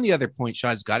who's on the other point shot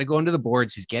has got to go into the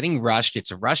boards. He's getting rushed.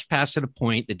 It's a rush pass to the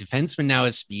point. The defenseman now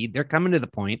has speed. They're coming to the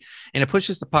point, and it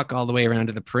pushes the puck all the way around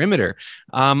to the perimeter.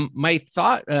 My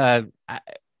thought,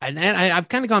 I've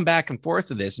kind of gone back and forth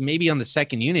with this, maybe on the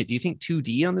second unit. Do you think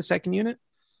 2D on the second unit?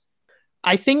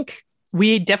 I think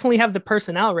we definitely have the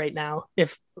personnel right now.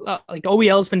 If like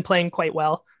OEL's been playing quite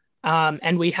well,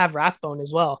 and we have Rathbone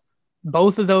as well.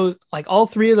 Both of those, like all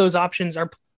three of those options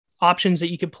are options that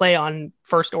you could play on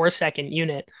first or second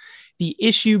unit. The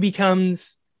issue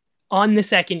becomes on the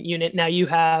second unit. Now you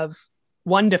have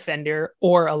one defender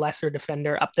or a lesser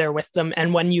defender up there with them.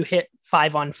 And when you hit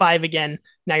 5-on-5 again,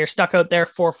 now you're stuck out there,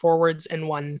 4 forwards and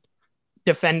 1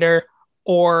 defender,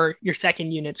 or your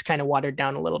second unit's kind of watered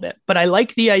down a little bit. But I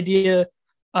like the idea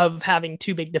of having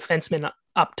 2 big defensemen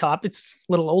up top. It's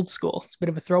a little old school. It's a bit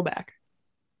of a throwback.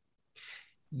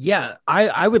 Yeah,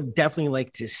 I would definitely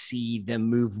like to see them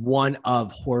move one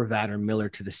of Horvat or Miller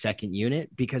to the second unit,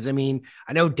 because, I mean,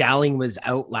 I know Dowling was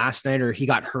out last night, or he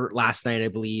got hurt last night, I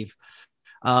believe.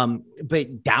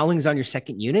 But Dowling's on your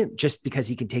second unit just because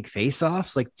he can take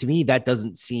faceoffs. Like, to me, that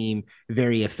doesn't seem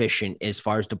very efficient as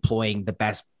far as deploying the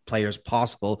best players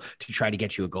possible to try to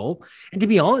get you a goal. And to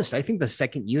be honest, I think the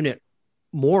second unit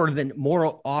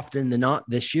more often than not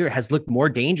this year has looked more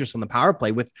dangerous on the power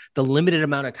play with the limited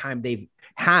amount of time they've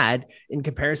had in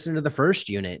comparison to the first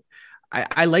unit.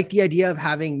 I like the idea of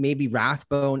having maybe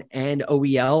Rathbone and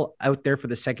OEL out there for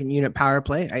the second unit power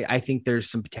play. I think there's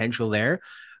some potential there.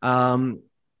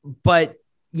 But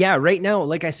yeah, right now,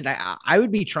 like I said, I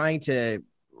would be trying to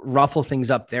ruffle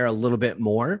things up there a little bit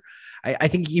more. I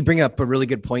think you bring up a really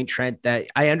good point, Trent, that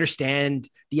I understand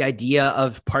the idea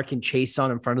of parking Chiasson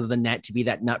in front of the net to be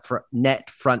that net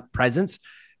front presence,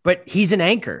 but he's an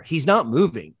anchor. He's not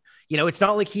moving. It's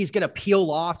not like he's going to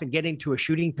peel off and get into a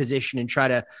shooting position and try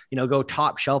to, go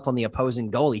top shelf on the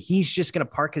opposing goalie. He's just going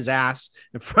to park his ass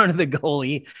in front of the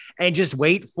goalie and just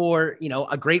wait for,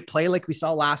 a great play like we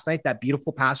saw last night, that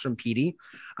beautiful pass from Petey.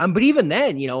 But even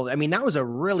then, that was a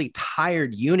really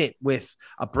tired unit with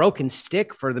a broken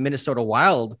stick for the Minnesota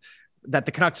Wild that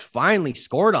the Canucks finally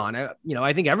scored on.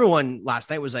 I think everyone last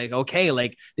night was like, okay,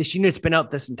 like this unit's been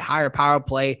out this entire power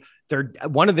play.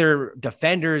 One of their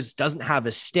defenders doesn't have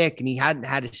a stick, and he hadn't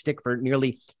had a stick for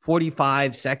nearly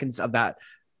 45 seconds of that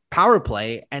power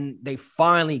play. And they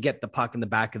finally get the puck in the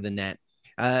back of the net.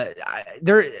 That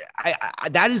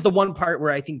is the one part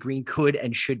where I think Green could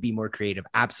and should be more creative.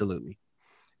 Absolutely.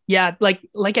 Yeah.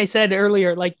 Like I said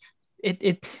earlier, like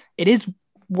it is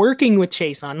working with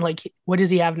Chiasson. Like, what does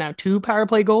he have now? 2 power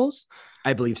play goals?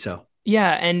 I believe so.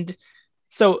 Yeah. And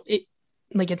so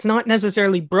it's not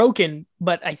necessarily broken,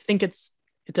 but I think it's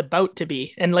about to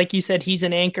be. And like you said, he's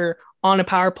an anchor on a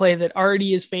power play that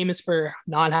already is famous for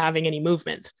not having any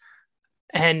movement.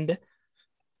 And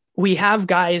we have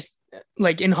guys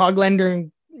like in Hoglander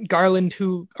and Garland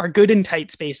who are good in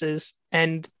tight spaces.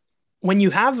 And when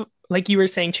you have, like you were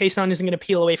saying, Chiasson isn't going to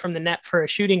peel away from the net for a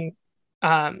shooting,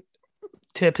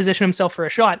 to position himself for a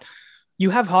shot. You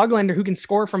have Hoglander who can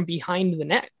score from behind the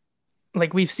net.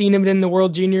 Like we've seen him in the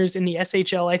World Juniors, in the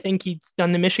SHL. I think he's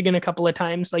done the Michigan a couple of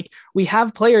times. Like we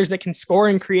have players that can score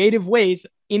in creative ways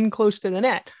in close to the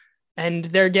net, and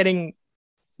they're getting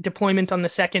deployment on the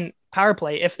second power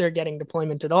play if they're getting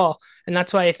deployment at all. And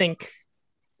that's why I think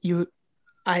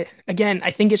I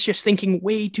think it's just thinking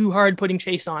way too hard putting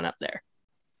Chiasson up there.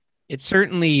 It's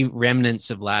certainly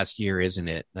remnants of last year, isn't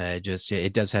it?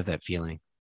 It does have that feeling.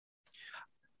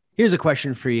 Here's a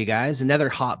question for you guys. Another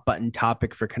hot button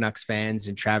topic for Canucks fans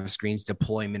and Travis Green's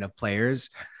deployment of players.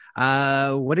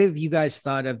 What have you guys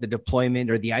thought of the deployment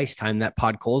or the ice time that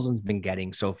Podkolzin's been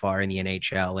getting so far in the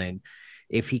NHL? And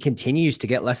if he continues to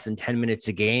get less than 10 minutes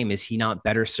a game, is he not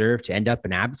better served to end up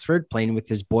in Abbotsford playing with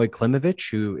his boy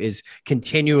Klimovich, who is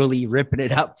continually ripping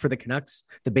it up for the Canucks,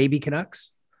 the baby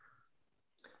Canucks?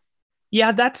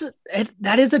 Yeah, that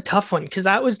is a tough one, because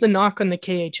that was the knock on the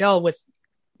KHL with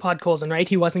Podkolzin, right?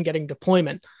 He wasn't getting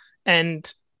deployment,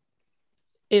 and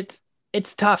it's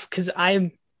tough because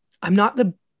I'm not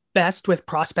the best with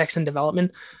prospects and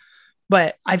development,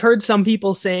 but I've heard some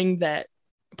people saying that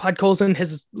Podkolzin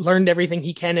has learned everything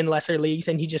he can in lesser leagues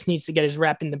and he just needs to get his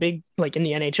rep in the big, like in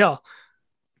the NHL.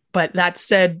 But that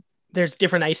said, there's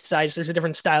different ice size, there's a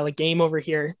different style of game over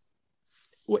here.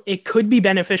 It could be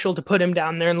beneficial to put him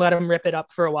down there and let him rip it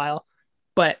up for a while,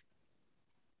 but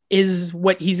is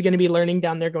what he's going to be learning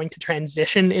down there going to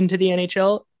transition into the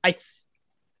NHL? I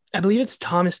believe it's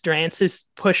Thomas Drance is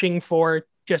pushing for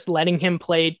just letting him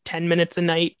play 10 minutes a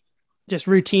night, just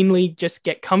routinely, just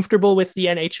get comfortable with the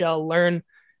NHL, learn,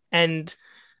 and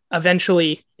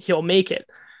eventually he'll make it.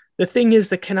 The thing is,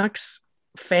 the Canucks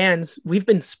fans, we've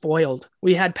been spoiled.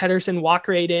 We had Pettersson walk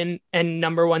right in and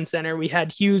number one center. We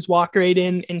had Hughes walk right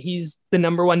in and he's the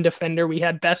number one defender. We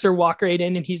had Besser walk right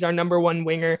in and he's our number one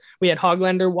winger. We had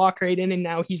Hoglander walk right in and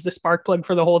now he's the spark plug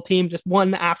for the whole team, just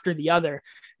one after the other.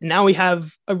 And now we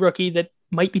have a rookie that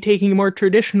might be taking a more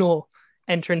traditional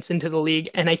entrance into the league.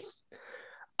 And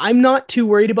I'm not too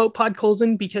worried about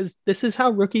Podkolzin, because this is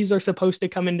how rookies are supposed to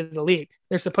come into the league.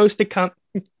 They're supposed to come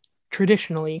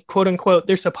traditionally, quote unquote,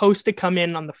 they're supposed to come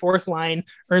in on the fourth line,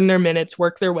 earn their minutes,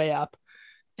 work their way up.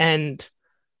 And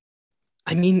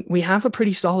I mean, we have a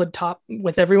pretty solid top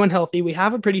with everyone healthy. We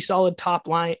have a pretty solid top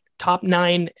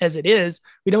 9 as it is.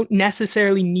 We don't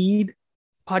necessarily need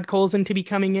Podkolzin to be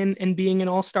coming in and being an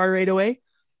all-star right away.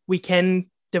 We can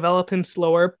develop him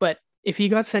slower, but if he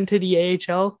got sent to the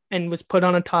AHL and was put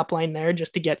on a top line there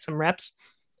just to get some reps,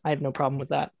 I have no problem with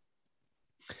that.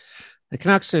 The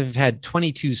Canucks have had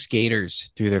 22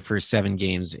 skaters through their first 7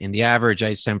 games, and the average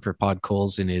ice time for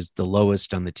Podkolzin is the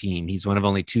lowest on the team. He's one of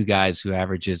only 2 guys who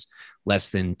averages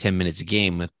less than 10 minutes a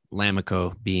game, with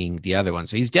Lammikko being the other one.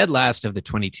 So he's dead last of the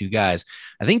 22 guys.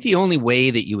 I think the only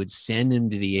way that you would send him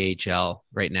to the AHL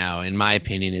right now, in my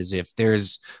opinion, is if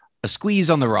there's a squeeze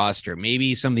on the roster.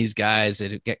 Maybe some of these guys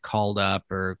that get called up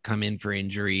or come in for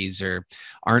injuries or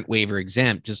aren't waiver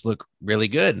exempt just look really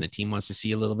good, and the team wants to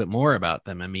see a little bit more about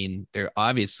them. I mean, they're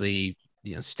obviously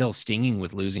still stinging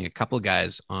with losing a couple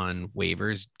guys on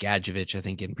waivers, Gadjevich, I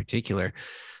think in particular.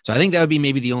 So I think that would be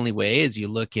maybe the only way is you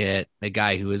look at a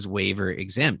guy who is waiver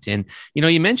exempt. And,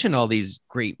 you mentioned all these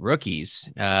great rookies,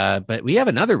 but we have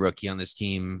another rookie on this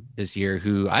team this year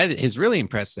who has really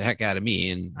impressed the heck out of me.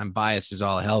 And I'm biased as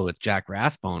all hell with Jack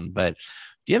Rathbone, but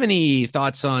do you have any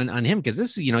thoughts on him? Because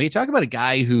this, you talk about a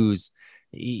guy who's,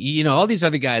 all these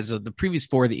other guys, the previous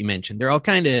four that you mentioned, they're all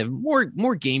kind of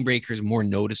more game breakers, more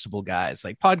noticeable guys.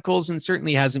 Like Podkolzin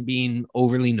certainly hasn't been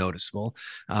overly noticeable.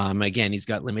 Again, he's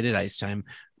got limited ice time.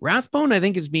 Rathbone, I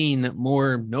think, has been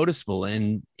more noticeable,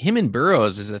 and him and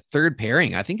Burrows as a third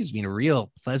pairing, I think, has been a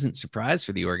real pleasant surprise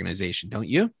for the organization. Don't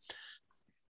you?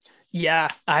 Yeah,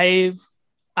 I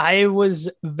was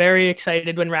very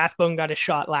excited when Rathbone got a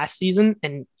shot last season,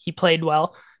 and he played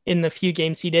well in the few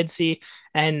games he did see.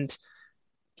 And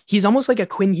he's almost like a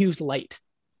Quinn Hughes light.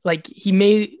 Like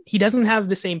he doesn't have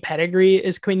the same pedigree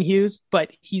as Quinn Hughes,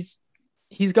 but he's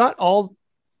got all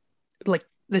like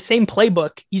the same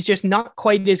playbook. He's just not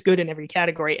quite as good in every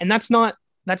category. And that's not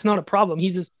a problem.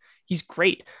 He's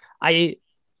great.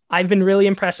 I've been really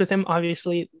impressed with him.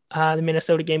 Obviously, the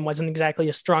Minnesota game wasn't exactly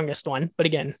his strongest one, but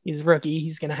again, he's a rookie.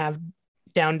 He's going to have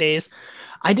down days.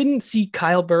 I didn't see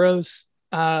Kyle Burroughs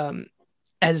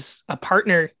as a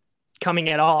partner coming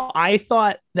at all. I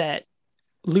thought that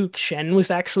Luke Shen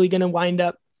was actually going to wind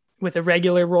up with a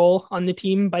regular role on the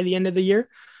team by the end of the year,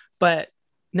 but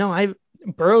no,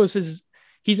 Burroughs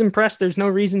he's impressed. There's no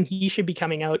reason he should be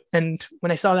coming out. And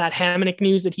when I saw that Hamonic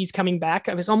news that he's coming back,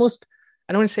 I don't want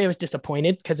to say I was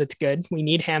disappointed because it's good. We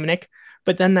need Hamonic,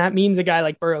 but then that means a guy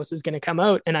like Burroughs is going to come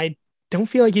out, and I don't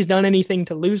feel like he's done anything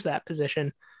to lose that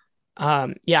position.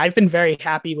 I've been very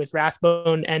happy with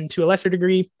Rathbone and to a lesser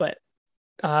degree, but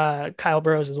Kyle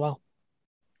Burroughs as well.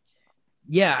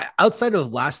 Yeah, outside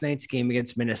of last night's game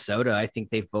against Minnesota, I think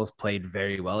they've both played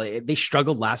very well. They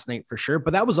struggled last night for sure,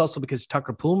 but that was also because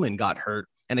Tucker Poolman got hurt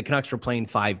and the Canucks were playing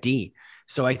 5D.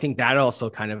 So I think that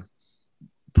also kind of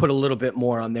put a little bit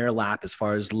more on their lap as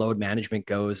far as load management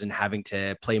goes and having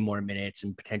to play more minutes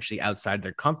and potentially outside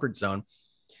their comfort zone.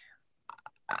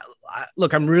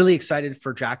 Look, I'm really excited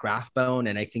for Jack Rathbone,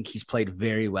 and I think he's played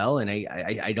very well. And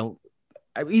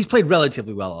he's played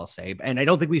relatively well, I'll say, and I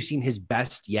don't think we've seen his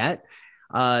best yet.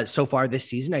 So far this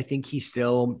season, I think he's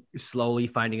still slowly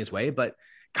finding his way, but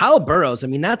Kyle Burroughs, I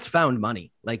mean, that's found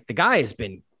money. Like the guy has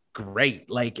been great,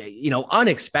 like,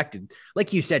 unexpected.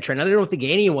 Like you said, Trent, I don't think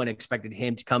anyone expected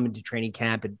him to come into training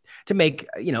camp and to make,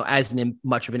 as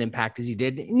much of an impact as he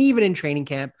did. And even in training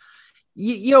camp,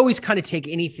 you always kind of take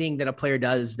anything that a player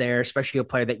does there, especially a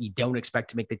player that you don't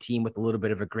expect to make the team, with a little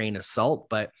bit of a grain of salt.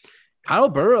 But Kyle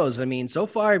Burroughs, I mean, so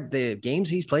far the games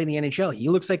he's played in the NHL, he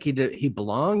looks like he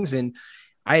belongs. And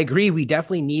I agree. We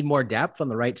definitely need more depth on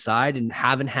the right side, and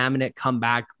having Hamonic come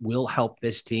back will help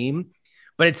this team.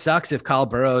 But it sucks if Kyle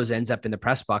Burroughs ends up in the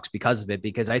press box because of it,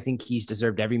 because I think he's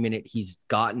deserved every minute he's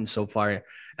gotten so far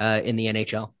in the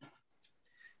NHL.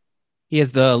 He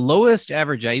has the lowest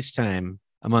average ice time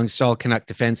amongst all Canuck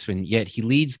defensemen, yet he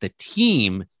leads the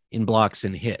team in blocks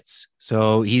and hits.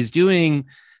 So he's doing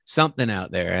something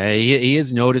out there. He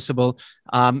is noticeable.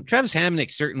 Travis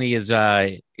Hamonic certainly is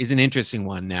an interesting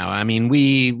one now. I mean,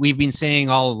 we've been saying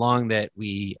all along that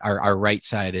our right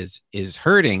side is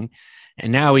hurting,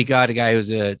 and now we got a guy who's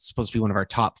supposed to be one of our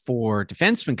top four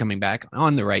defensemen coming back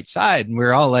on the right side, and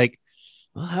we're all like,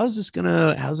 well, how's this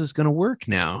gonna work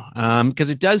now? Because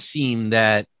it does seem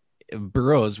that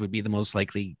Burroughs would be the most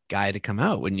likely guy to come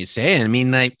out, wouldn't you say? I mean,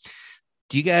 like,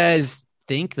 do you guys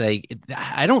think, like,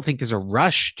 I don't think there's a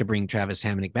rush to bring Travis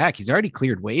Hamonic back. He's already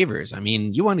cleared waivers. I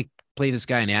mean, you want to play this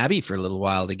guy in Abbey for a little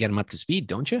while to get him up to speed,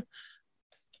 don't you?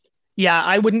 Yeah,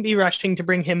 I wouldn't be rushing to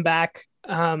bring him back.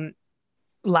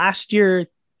 Last year,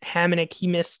 Hamonic, he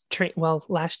missed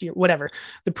last year, whatever,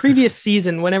 the previous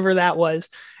season, whenever that was,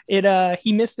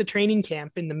 he missed the training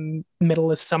camp in the middle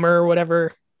of summer or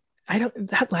whatever.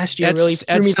 Last year really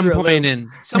at some point in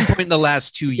the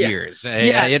last 2 years.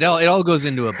 Yeah. It all goes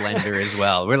into a blender as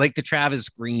well. We're like the Travis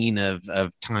Green of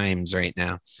times right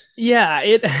now. Yeah,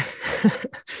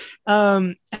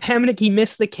 Hamonic, he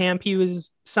missed the camp. He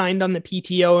was signed on the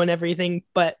PTO and everything,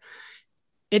 but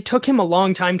it took him a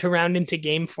long time to round into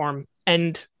game form,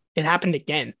 and it happened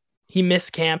again. He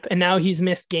missed camp, and now he's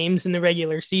missed games in the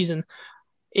regular season.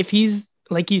 If he's,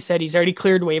 like you said, he's already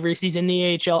cleared waivers, he's in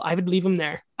the AHL, I would leave him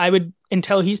there. I would,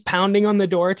 until he's pounding on the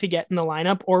door to get in the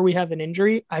lineup or we have an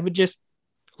injury, I would just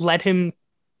let him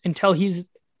until he's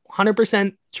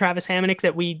 100% Travis Hamonic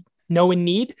that we know and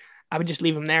need. I would just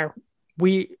leave him there.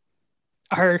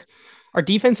 Our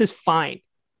defense is fine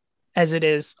as it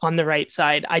is on the right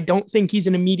side. I don't think he's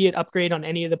an immediate upgrade on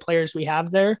any of the players we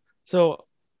have there. So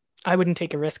I wouldn't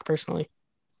take a risk personally.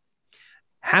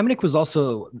 Hamonic was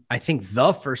also, I think,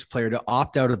 the first player to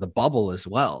opt out of the bubble as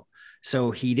well.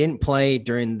 So he didn't play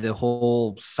during the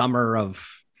whole summer of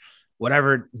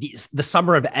whatever, the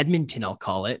summer of Edmonton, I'll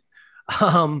call it,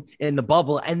 in the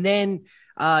bubble. And then,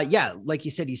 yeah, like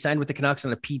you said, he signed with the Canucks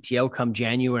on a PTO come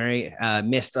January,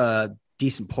 missed a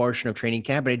decent portion of training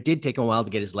camp, but it did take him a while to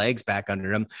get his legs back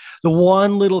under him. The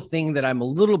one little thing that I'm a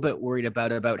little bit worried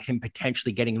about him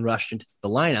potentially getting rushed into the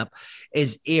lineup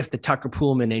is if the Tucker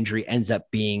Poolman injury ends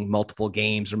up being multiple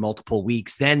games or multiple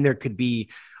weeks, then there could be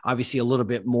obviously a little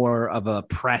bit more of a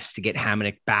press to get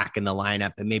Hamonic back in the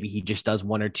lineup. And maybe he just does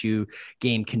 1 or 2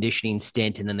 game conditioning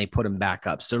stint and then they put him back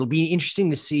up. So it'll be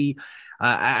interesting to see.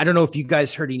 I don't know if you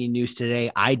guys heard any news today.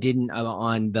 I didn't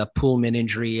on the Poolman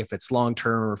injury, if it's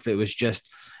long-term or if it was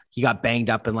just he got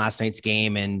banged up in last night's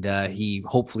game and he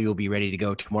hopefully will be ready to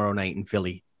go tomorrow night in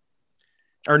Philly,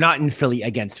 or not in Philly,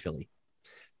 against Philly.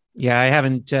 Yeah, I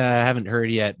haven't heard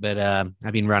yet, but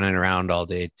I've been running around all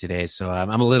day today, so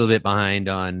I'm a little bit behind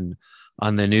on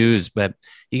the news. But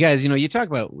you guys, we talk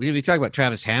about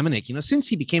Travis Hamonic. Since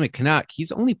he became a Canuck,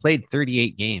 he's only played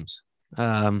 38 games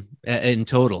in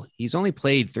total. He's only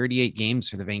played 38 games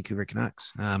for the Vancouver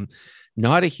Canucks.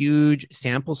 Not a huge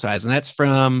sample size, and that's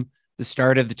from the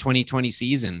start of the 2020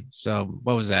 season. So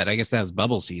what was that? I guess that was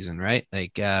bubble season, right?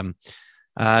 Like,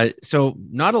 so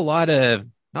not a lot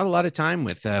of time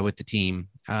with the team.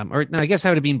 Or no, I guess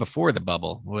that would have been before the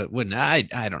bubble, wouldn't I?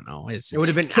 I don't know. It would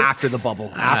have been after the bubble.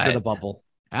 After the bubble.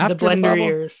 After the blender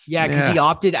years. Yeah, because he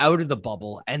opted out of the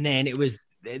bubble, and then it was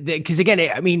because again,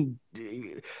 I mean,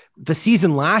 the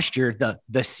season last year,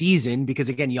 the season, because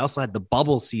again, you also had the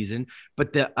bubble season,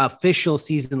 but the official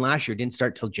season last year didn't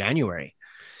start till January.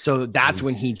 So that's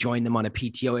when he joined them on a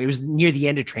PTO. It was near the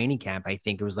end of training camp. I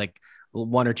think it was like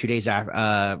 1 or 2 days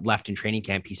left in training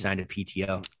camp. He signed a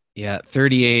PTO. Yeah,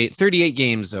 38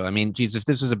 games though. I mean, geez, if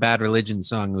this was a Bad Religion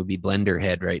song, it would be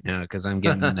Blenderhead right now because I'm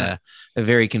getting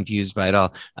very confused by it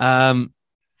all.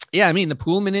 Yeah, I mean, the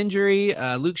Poolman injury,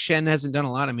 Luke Schenn hasn't done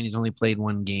a lot. I mean, he's only played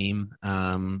 1 game.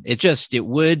 It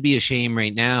would be a shame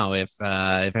right now if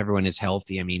everyone is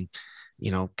healthy. I mean,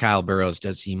 Kyle Burroughs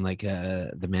does seem like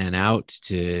the man out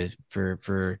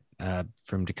for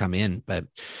him to come in. But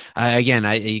again,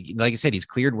 like I said, he's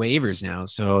cleared waivers now.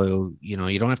 So, you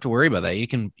don't have to worry about that. You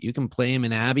can play him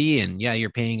in Abbey, and yeah, you're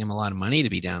paying him a lot of money to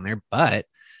be down there, but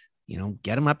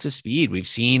get him up to speed. We've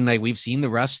seen the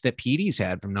rust that Petey's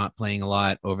had from not playing a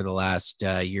lot over the last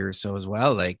year or so as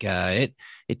well. Like it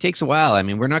takes a while. I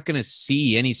mean, we're not going to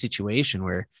see any situation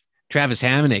where Travis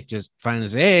Hamonic just finally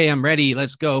says, "Hey, I'm ready.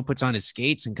 Let's go," puts on his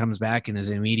skates and comes back and is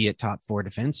an immediate top 4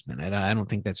 defenseman. I don't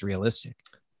think that's realistic.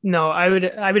 No, I would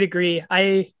agree.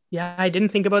 I didn't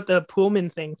think about the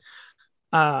Poolman thing.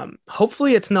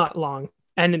 Hopefully it's not long.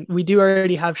 And we do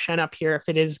already have Schenn up here if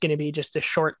it is going to be just a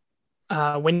short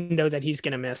window that he's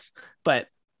going to miss. But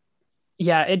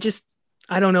yeah,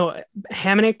 I don't know.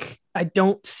 Hamonic, I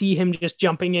don't see him just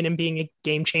jumping in and being a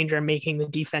game changer and making the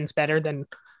defense better than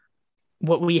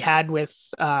what we had with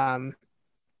the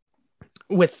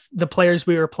players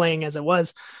we were playing as it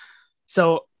was.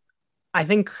 So I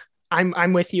think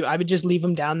I'm with you. I would just leave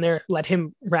him down there, let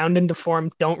him round into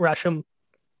form, don't rush him.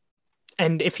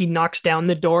 And if he knocks down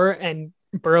the door and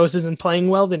Burroughs isn't playing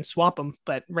well, then swap him.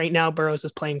 But right now, Burroughs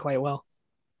is playing quite well.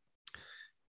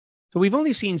 So we've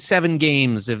only seen 7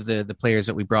 games of the players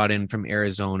that we brought in from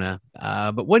Arizona.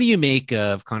 But what do you make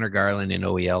of Connor Garland and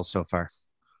OEL so far?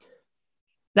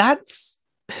 That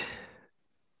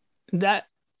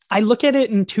I look at it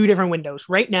in 2 different windows.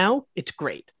 Right now, it's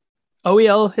great.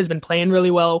 OEL has been playing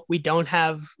really well. We don't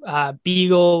have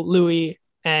Beagle, Louis,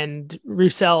 and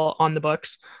Roussel on the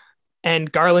books.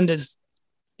 And Garland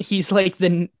he's what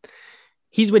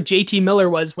JT Miller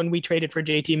was when we traded for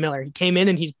JT Miller. He came in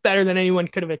and he's better than anyone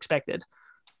could have expected.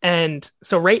 And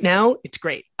so right now, it's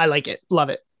great. I like it. Love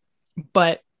it.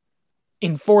 But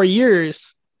in 4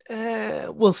 years,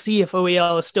 we'll see if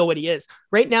OEL is still what he is.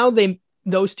 Right now,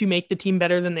 those 2 make the team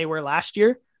better than they were last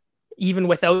year, even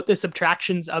without the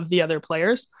subtractions of the other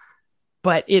players.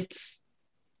 But it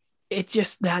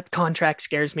just, that contract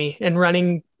scares me. And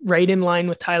running right in line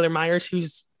with Tyler Myers,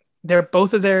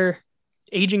 both of their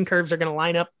aging curves are going to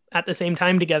line up at the same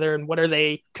time together. And what are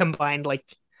they combined? Like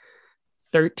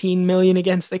 13 million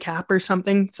against the cap or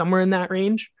something, somewhere in that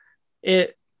range.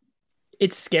 It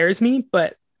scares me,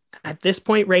 but at this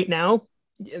point right now,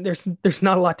 there's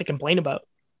not a lot to complain about.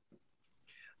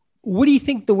 What do you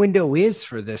think the window is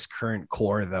for this current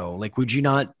core, though? Like, would you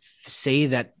not say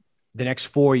that the next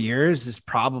 4 years is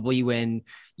probably when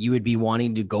you would be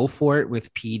wanting to go for it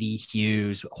with Petey,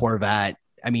 Hughes, Horvat,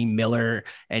 I mean, Miller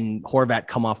and Horvat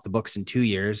come off the books in 2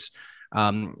 years.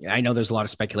 I know there's a lot of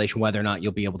speculation whether or not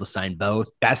you'll be able to sign both.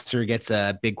 Besser gets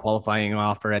a big qualifying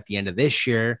offer at the end of this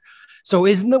year. So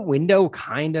isn't the window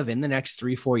kind of in the next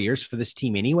 3-4 years for this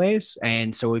team anyways?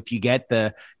 And so if you get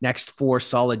the next 4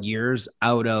 solid years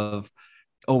out of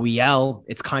OEL,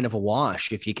 it's kind of a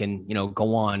wash if you can,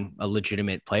 go on a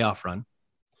legitimate playoff run.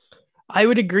 I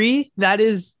would agree. That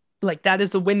is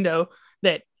the window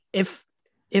that if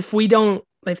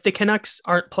the Canucks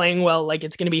aren't playing well, like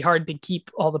it's going to be hard to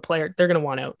keep all the players. They're going to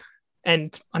want out,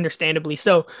 and understandably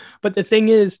so. But the thing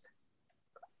is,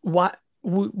 what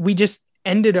we just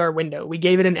ended our window. We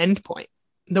gave it an end point.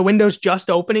 The window's just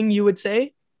opening, you would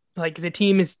say. Like the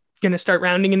team is going to start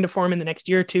rounding into form in the next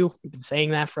year or two. We've been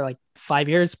saying that for like 5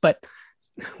 years, but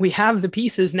we have the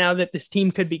pieces now that this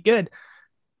team could be good.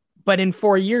 But in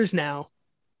 4 years now,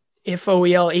 if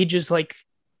OEL ages like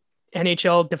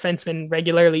NHL defensemen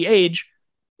regularly age,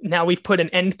 now we've put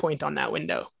an end point on that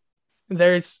window.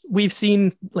 We've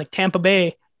seen like Tampa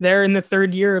Bay, they're in the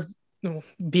third year of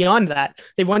beyond that.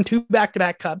 They've won 2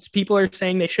 back-to-back cups. People are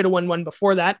saying they should have won one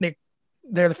before that.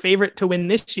 They're the favorite to win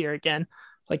this year again.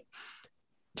 Like,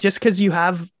 just because you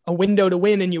have a window to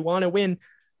win and you want to win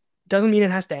doesn't mean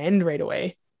it has to end right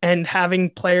away. And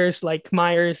having players like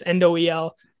Myers and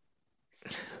OEL,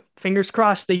 fingers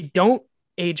crossed, they don't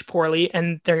age poorly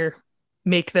and they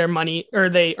make their money, or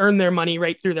they earn their money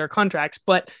right through their contracts.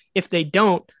 But if they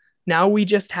don't, now we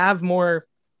just have more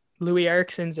Louis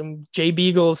Ericssons and Jay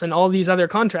Beagles and all these other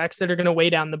contracts that are going to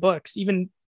weigh down the books. Even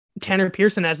Tanner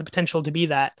Pearson has the potential to be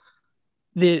that.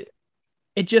 It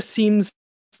just seems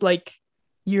like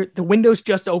the window's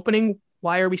just opening.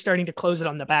 Why are we starting to close it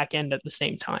on the back end at the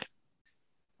same time?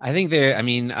 I think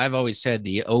I've always said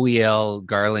the OEL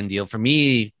Garland deal, for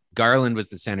me, Garland was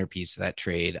the centerpiece of that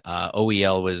trade.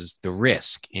 OEL was the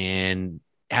risk. And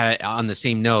on the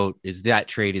same note, is that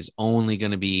trade is only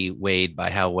going to be weighed by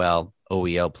how well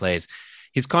OEL plays.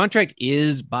 His contract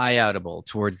is buyoutable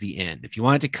towards the end. If you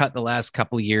wanted to cut the last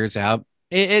couple of years out,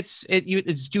 it's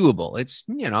doable.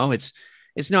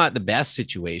 It's not the best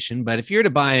situation, but if you're to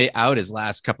buy out his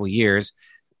last couple of years,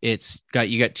 you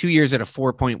got 2 years at a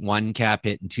 4.1 cap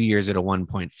hit and 2 years at a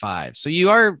 1.5. So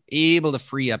you are able to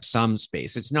free up some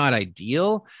space. It's not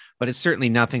ideal, but it's certainly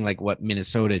nothing like what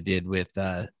Minnesota did with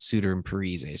Suter and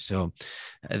Parise. So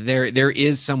there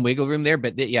is some wiggle room there,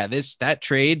 but that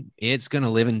trade, it's going to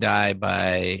live and die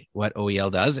by what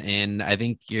OEL does. And I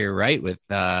think you're right with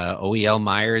OEL,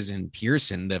 Myers, and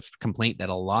Pearson. The complaint that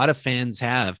a lot of fans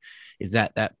have is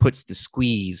that puts the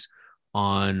squeeze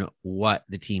on what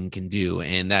the team can do.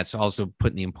 And that's also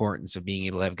putting the importance of being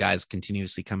able to have guys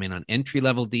continuously come in on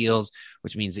entry-level deals,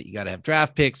 which means that you got to have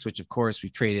draft picks, which of course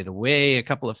we've traded away a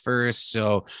couple of firsts.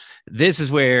 So this is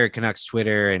where Canucks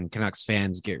Twitter and Canucks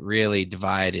fans get really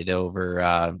divided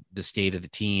over the state of the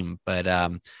team. But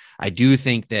I do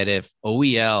think that if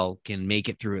OEL can make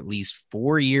it through at least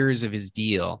 4 years of his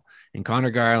deal and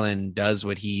Connor Garland does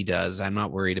what he does, I'm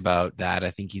not worried about that.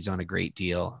 I think he's on a great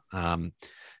deal.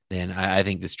 Then I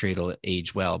think this trade will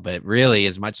age well. But really,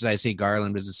 as much as I say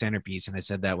Garland was a centerpiece, and I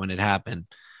said that when it happened,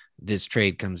 this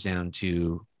trade comes down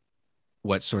to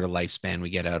what sort of lifespan we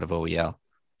get out of OEL.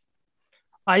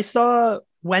 I saw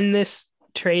when this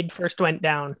trade first went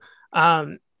down,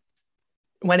 when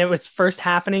it was first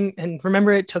happening, and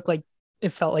remember it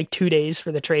felt like 2 days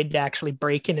for the trade to actually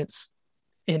break in its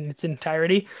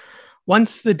entirety.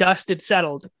 Once the dust had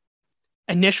settled,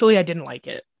 initially I didn't like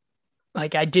it.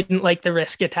 Like, I didn't like the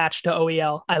risk attached to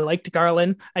OEL. I liked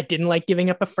Garland. I didn't like giving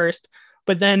up a first.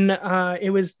 But then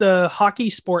it was the Hockey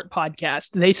Sport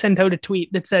podcast. They sent out a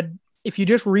tweet that said, if you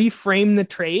just reframe the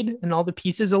trade and all the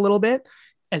pieces a little bit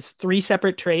as 3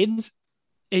 separate trades,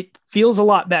 it feels a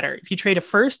lot better. If you trade a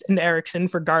first and Eriksson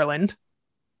for Garland,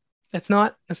 that's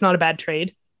not a bad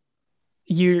trade.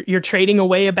 You're trading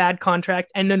away a bad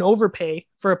contract and an overpay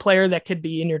for a player that could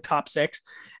be in your top 6.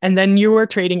 And then you are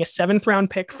trading a 7th round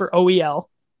pick for OEL.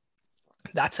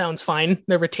 That sounds fine.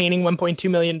 They're retaining $1.2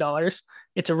 million.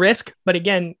 It's a risk, but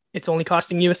again, it's only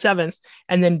costing you a 7th.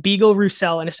 And then Beagle,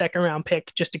 Roussel, and a 2nd round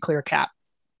pick just to clear cap.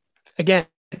 Again,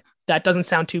 that doesn't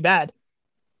sound too bad.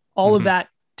 All of that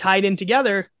tied in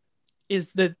together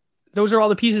those are all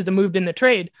the pieces that moved in the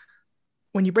trade.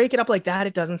 When you break it up like that,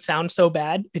 it doesn't sound so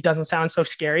bad. It doesn't sound so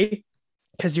scary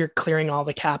because you're clearing all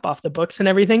the cap off the books and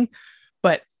everything.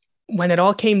 But when it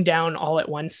all came down all at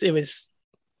once, it was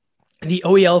the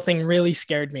OEL thing really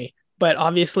scared me. But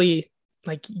obviously,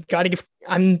 like, you got to give,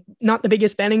 I'm not the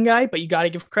biggest Benning guy, but you got to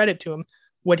give credit to him.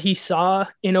 What he saw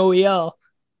in OEL,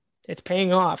 it's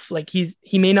paying off. Like, he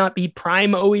may not be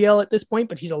prime OEL at this point,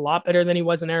 but he's a lot better than he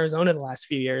was in Arizona the last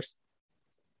few years.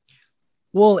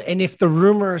 Well, and if the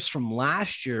rumors from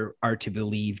last year are to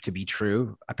believe to be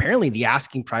true, apparently the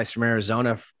asking price from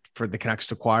Arizona for the Canucks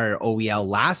to acquire OEL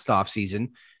last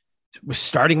offseason was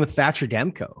starting with Thatcher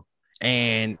Demko.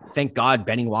 And thank God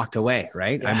Benning walked away,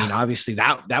 right? Yeah. I mean, obviously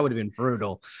that would have been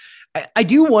brutal. I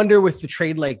do wonder with the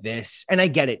trade like this, and I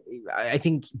get it. I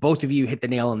think both of you hit the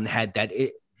nail on the head that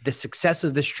the success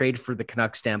of this trade for the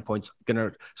Canucks standpoint is going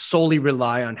to solely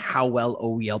rely on how well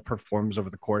OEL performs over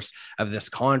the course of this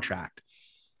contract.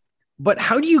 But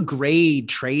how do you grade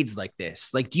trades like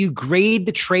this? Like, do you grade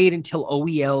the trade until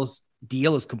OEL's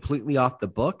deal is completely off the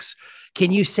books?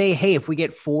 Can you say, hey, if we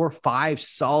get 4 or 5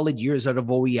 solid years out of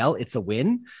OEL, it's a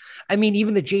win? I mean,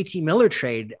 even the JT Miller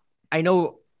trade, I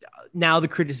know now the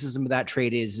criticism of that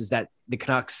trade is that the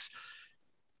Canucks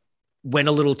went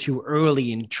a little too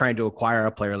early in trying to acquire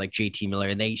a player like JT Miller,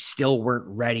 and they still weren't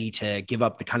ready to give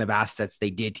up the kind of assets they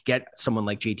did to get someone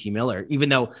like JT Miller, even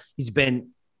though he's been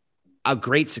a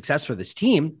great success for this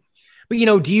team. But,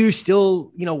 do you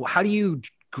still, how do you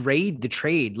grade the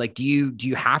trade? Like, do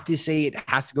you have to say it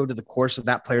has to go to the course of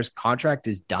that player's contract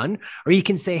is done? Or you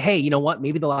can say, hey, you know what,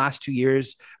 maybe the last 2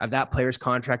 years of that player's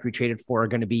contract we traded for are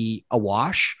going to be a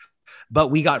wash, but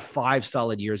we got 5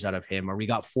 solid years out of him, or we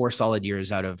got 4 solid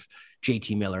years out of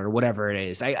JT Miller, or whatever it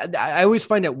is. I always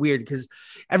find it weird because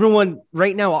everyone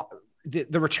right now,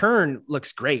 the return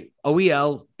looks great.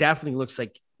 OEL definitely looks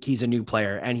like he's a new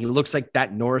player, and he looks like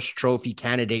that Norris Trophy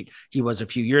candidate he was a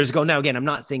few years ago. Now, again, I'm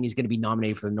not saying he's going to be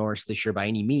nominated for the Norris this year by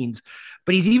any means,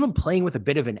 but he's even playing with a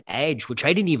bit of an edge, which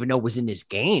I didn't even know was in his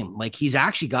game. Like, he's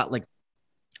actually got like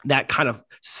that kind of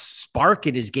spark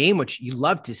in his game, which you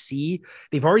love to see.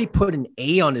 They've already put an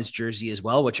A on his jersey as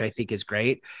well, which I think is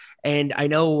great. And I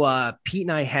know Pete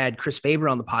and I had Chris Faber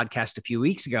on the podcast a few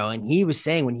weeks ago, and he was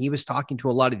saying when he was talking to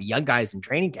a lot of the young guys in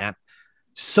training camp,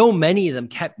 so many of them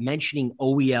kept mentioning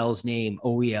OEL's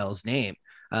name.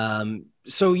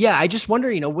 So yeah, I just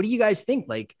wonder, what do you guys think?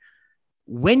 Like,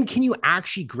 when can you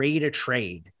actually grade a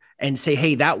trade and say,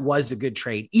 hey, that was a good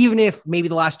trade, even if maybe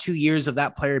the last 2 years of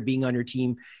that player being on your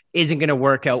team isn't going to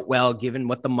work out well, given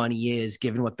what the money is,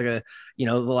 given what the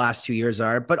last 2 years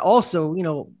are, but also,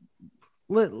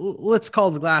 let's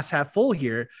call the glass half full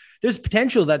here. There's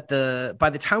potential that by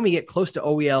the time we get close to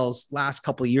OEL's last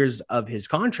couple of years of his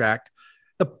contract,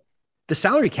 the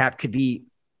salary cap could be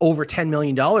over $10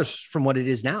 million from what it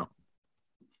is now.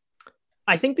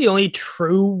 I think the only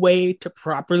true way to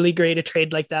properly grade a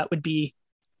trade like that would be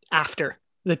after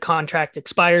the contract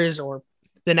expires or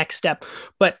the next step.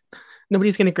 But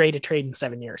nobody's going to grade a trade in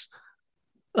 7 years.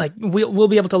 Like, we'll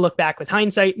be able to look back with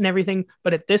hindsight and everything.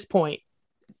 But at this point,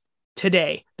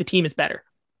 today, the team is better.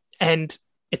 And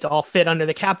it's all fit under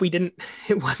the cap. It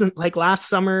wasn't like last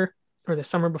summer or the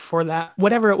summer before that,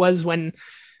 whatever it was when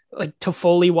like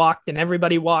Toffoli walked and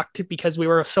everybody walked because we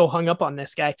were so hung up on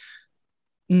this guy.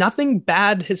 Nothing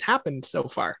bad has happened so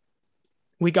far.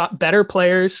 We got better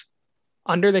players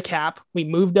under the cap. We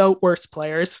moved out worse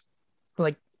players.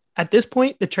 Like, at this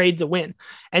point, the trade's a win.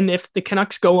 And if the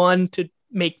Canucks go on to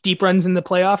make deep runs in the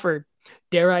playoff, or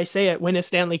dare I say it, win a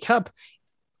Stanley Cup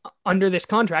under this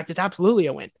contract, it's absolutely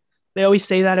a win. They always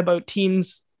say that about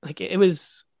teams. Like,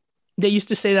 they used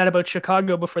to say that about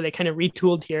Chicago before they kind of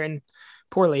retooled here and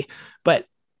poorly. But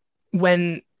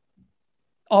when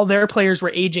all their players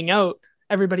were aging out,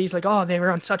 everybody's like, oh, they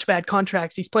were on such bad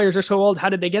contracts. These players are so old. How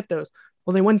did they get those?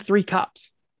 Well, they won 3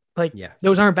 cups. Like, yeah,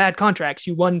 those aren't bad contracts.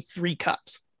 You won 3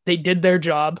 cups. They did their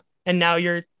job. And now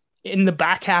you're in the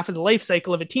back half of the life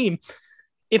cycle of a team.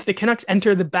 If the Canucks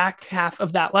enter the back half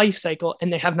of that life cycle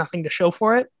and they have nothing to show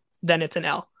for it, then it's an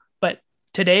L. But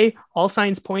today, all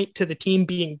signs point to the team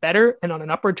being better and on an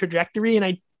upward trajectory. And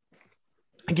I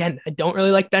don't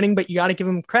really like betting, but you got to give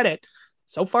them credit.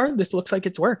 So far, this looks like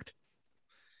it's worked.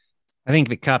 I think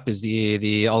the cup is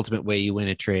the ultimate way you win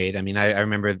a trade. I mean, I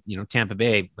remember, Tampa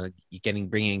Bay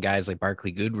bringing in guys like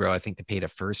Barclay Goodrow. I think they paid a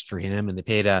first for him, and they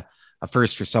paid a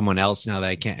first for someone else. Now that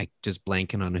I just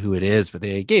blanking on who it is, but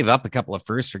they gave up a couple of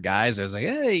firsts for guys. I was like,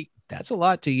 hey, that's a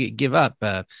lot to give up.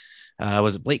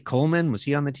 Was it Blake Coleman? Was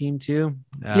he on the team too?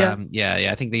 Yeah.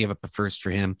 I think they gave up a first for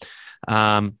him.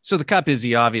 So the cup is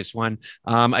the obvious one.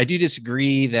 I do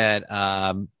disagree that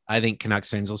I think Canucks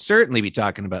fans will certainly be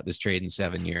talking about this trade in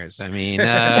 7 years. I mean,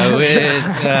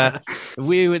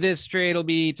 with this trade will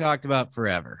be talked about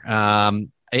forever.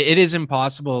 It is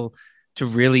impossible to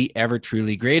really ever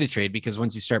truly grade a trade, because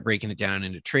once you start breaking it down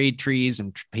into trade trees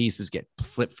and pieces get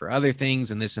flipped for other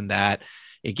things and this and that,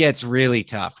 it gets really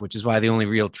tough, which is why the only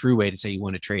real true way to say you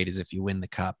won a trade is if you win the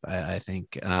cup, I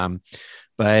think.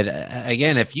 But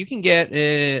again, if you can get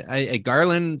a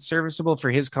Garland serviceable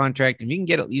for his contract, and you can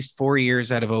get at least 4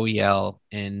 years out of OEL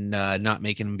and not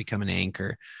making him become an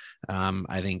anchor,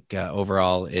 I think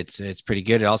overall it's pretty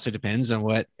good. It also depends on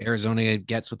what Arizona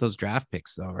gets with those draft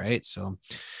picks, though, right? So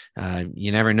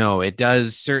you never know. It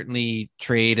does certainly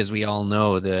trade, as we all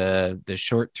know, the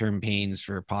short-term pains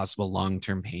for possible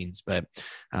long-term pains. But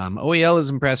OEL has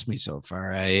impressed me so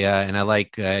far. I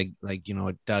like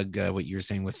Doug, what you were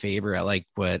saying with Faber. I like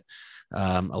what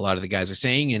a lot of the guys are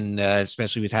saying, and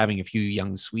especially with having a few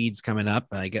young Swedes coming up.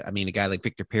 I mean, a guy like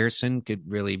Victor Pearson could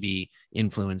really be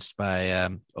influenced by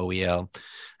OEL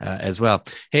as well.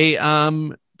 Hey,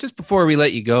 just before we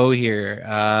let you go here,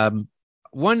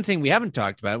 one thing we haven't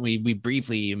talked about, we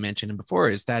briefly mentioned him before,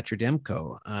 is Thatcher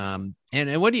Demko.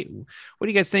 And what do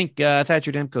you guys think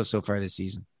Thatcher Demko so far this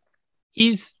season?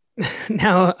 He's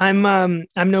now I'm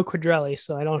no Quadrelli,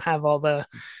 so I don't have all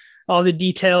the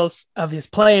details of his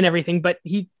play and everything, but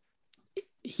he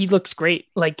looks great.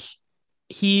 Like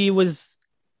he was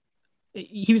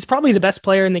probably the best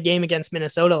player in the game against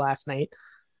Minnesota last night.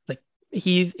 Like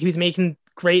he was making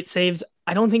great saves.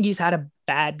 I don't think he's had a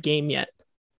bad game yet.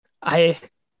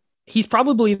 He's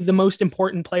probably the most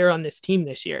important player on this team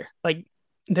this year. Like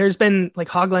there's been like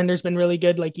Hoglander's been really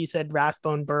good. Like you said,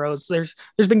 Rathbone, Burrows, there's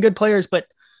been good players, but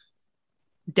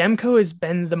Demko has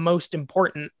been the most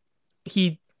important.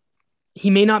 He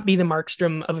may not be the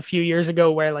Markstrom of a few years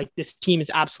ago where like this team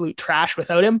is absolute trash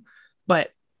without him, but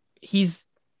he's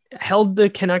held the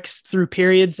Canucks through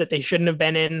periods that they shouldn't have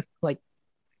been in. Like,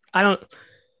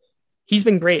 he's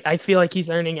been great. I feel like he's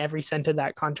earning every cent of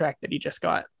that contract that he just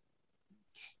got.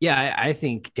 Yeah, I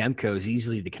think Demko is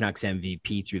easily the Canucks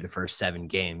MVP through the first 7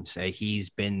 games.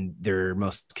 He's been their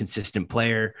most consistent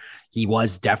player. He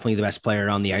was definitely the best player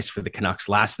on the ice for the Canucks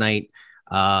last night.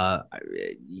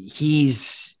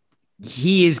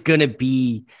 He is going to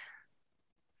be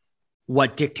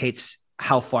what dictates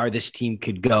how far this team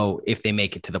could go if they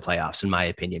make it to the playoffs, in my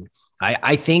opinion.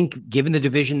 I think given the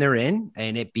division they're in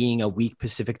and it being a weak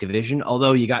Pacific division,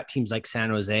 although you got teams like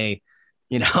San Jose,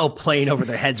 playing over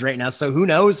their heads right now. So who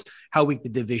knows how weak the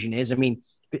division is? I mean,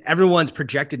 everyone's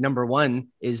projected number 1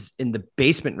 is in the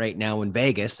basement right now in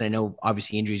Vegas. And I know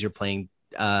obviously injuries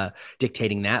are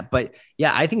dictating that, but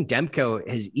yeah, I think Demko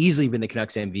has easily been the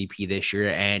Canucks MVP this year.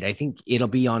 And I think it'll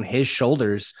be on his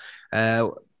shoulders,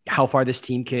 how far this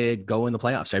team could go in the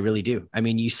playoffs. I really do. I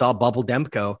mean, you saw Bubble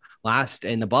Demko last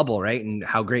in the bubble, right? And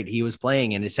how great he was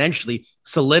playing and essentially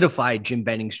solidified Jim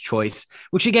Benning's choice,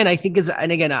 which again, I think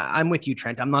I'm with you,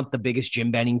 Trent. I'm not the biggest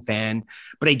Jim Benning fan,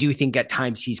 but I do think at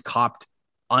times he's copped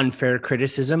unfair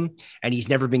criticism and he's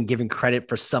never been given credit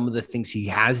for some of the things he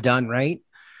has done, right?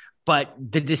 But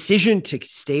the decision to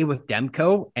stay with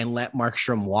Demko and let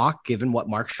Markstrom walk, given what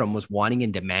Markstrom was wanting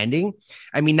and demanding,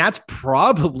 I mean, that's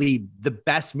probably the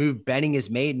best move Benning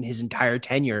has made in his entire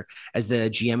tenure as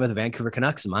the GM of the Vancouver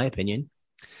Canucks, in my opinion.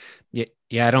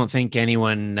 Yeah, I don't think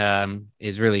anyone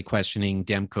is really questioning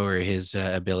Demko or his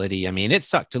ability. I mean, it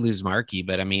sucked to lose Markey,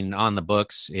 but I mean, on the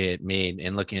books, it made,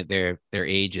 and looking at their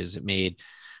ages, it made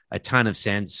a ton of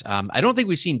sense. I don't think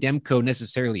we've seen Demko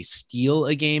necessarily steal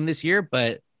a game this year,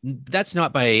 but that's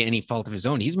not by any fault of his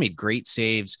own. He's made great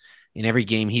saves in every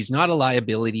game. He's not a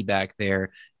liability back there.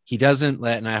 He doesn't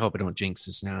let, and I hope I don't jinx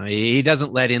this now, he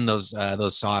doesn't let in those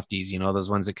softies,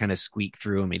 those ones that kind of squeak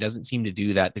through him. He doesn't seem to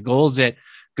do that. The goals that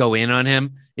go in on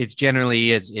him, it's generally,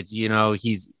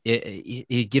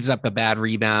 he gives up a bad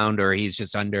rebound, or he's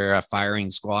just under a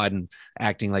firing squad and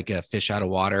acting like a fish out of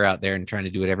water out there and trying to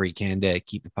do whatever he can to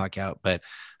keep the puck out. But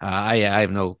I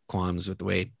have no qualms with the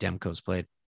way Demko's played.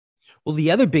 Well,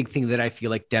 the other big thing that I feel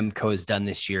like Demko has done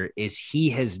this year is he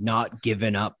has not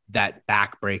given up that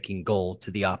back-breaking goal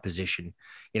to the opposition.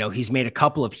 He's made a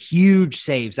couple of huge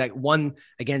saves, like one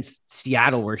against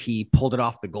Seattle where he pulled it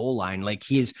off the goal line. Like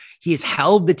he has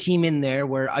held the team in there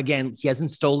where, again, he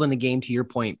hasn't stolen a game, to your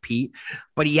point, Pete,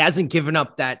 but he hasn't given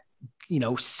up that,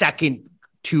 second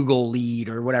 2-goal lead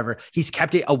or whatever. He's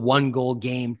kept it a 1-goal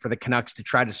game for the Canucks to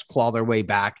try to claw their way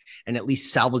back and at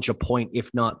least salvage a point,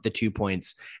 if not the 2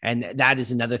 points. And that is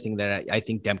another thing that I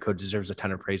think Demko deserves a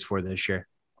ton of praise for this year.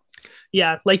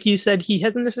 Yeah, like you said, he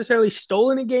hasn't necessarily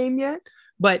stolen a game yet,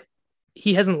 but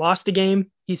he hasn't lost a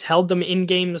game. He's held them in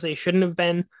games they shouldn't have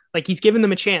been. Like he's given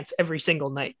them a chance every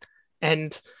single night.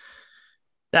 And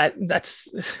that's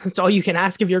all you can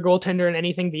ask of your goaltender, and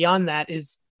anything beyond that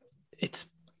is it's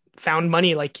found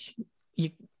money. Like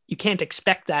you can't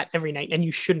expect that every night, and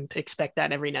you shouldn't expect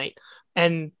that every night.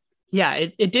 And yeah,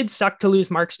 it did suck to lose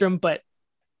Markstrom, but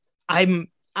I'm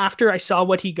after I saw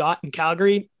what he got in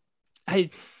Calgary, I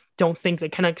don't think the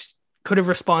Canucks could have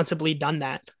responsibly done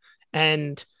that.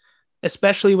 And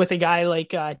especially with a guy like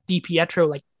DiPietro,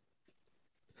 like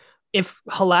if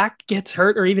Halak gets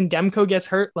hurt or even Demko gets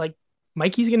hurt, like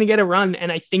Mikey's going to get a run,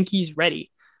 and I think he's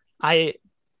ready. I,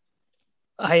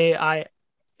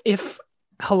 if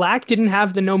Halak didn't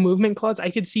have the no movement clause,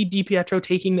 I could see DiPietro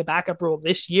taking the backup role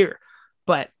this year,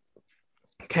 but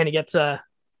kind of gets a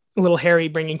little hairy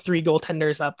bringing 3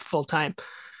 goaltenders up full time.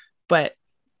 But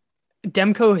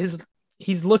Demko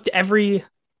he's looked every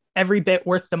bit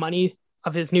worth the money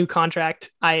of his new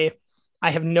contract. I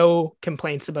have no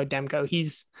complaints about Demko.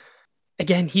 He's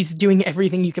doing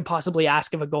everything you could possibly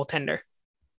ask of a goaltender.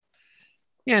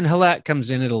 Yeah, and Halak comes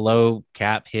in at a low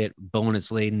cap hit,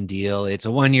 bonus laden deal. It's a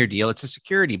 1-year deal. It's a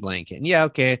security blanket. And yeah,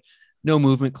 okay, no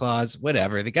movement clause,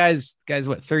 whatever. The guy's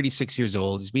what, 36 years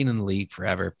old. He's been in the league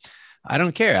forever. I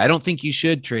don't care. I don't think you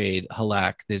should trade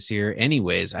Halak this year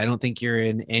anyways. I don't think you're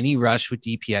in any rush with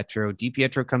DiPietro.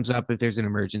 DiPietro comes up if there's an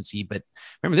emergency. But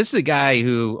remember, this is a guy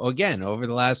who, again, over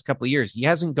the last couple of years, he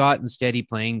hasn't gotten steady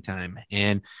playing time.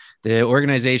 And the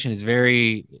organization is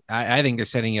I think they're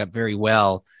setting it up very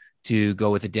well to go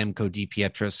with a Demko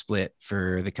DiPietro split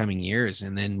for the coming years.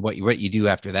 And then what you do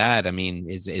after that, I mean,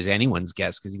 is anyone's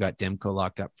guess, because you got Demko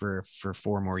locked up for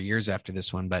 4 more years after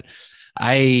this one. But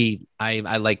I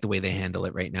like the way they handle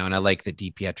it right now. And I like that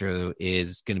DiPietro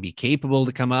is going to be capable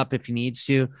to come up if he needs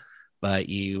to, but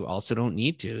you also don't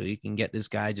need to. You can get this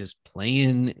guy just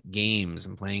playing games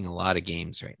and playing a lot of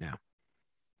games right now.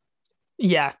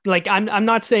 Yeah. Like I'm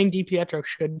not saying DiPietro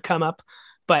should come up,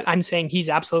 but I'm saying he's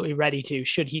absolutely ready to,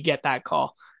 should he get that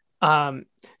call.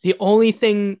 The only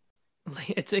thing,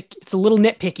 it's a little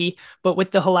nitpicky, but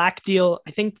with the Halak deal,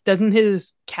 I think doesn't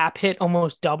his cap hit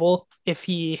almost double if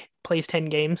he plays 10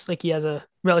 games? Like he has a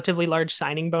relatively large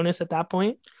signing bonus at that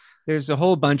point. There's a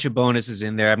whole bunch of bonuses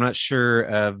in there. I'm not sure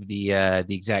of the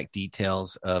exact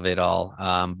details of it all,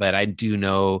 but I do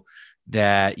know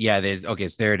that, yeah, so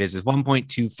there it is. It's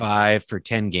 1.25 for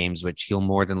 10 games, which he'll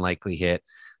more than likely hit.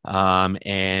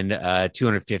 And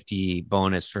 250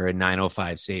 bonus for a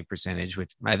 905 save percentage,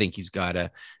 which I think he's got a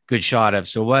good shot of.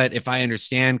 So what, if I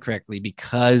understand correctly,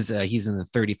 because he's in the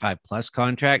 35 plus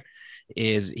contract,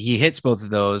 is he hits both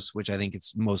of those, which I think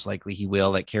it's most likely he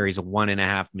will. That carries a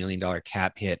 $1.5 million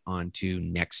cap hit onto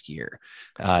next year,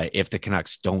 if the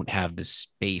Canucks don't have the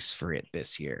space for it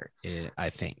this year,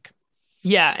 I think.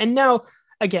 Yeah, and now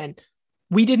again,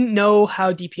 we didn't know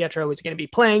how DiPietro was going to be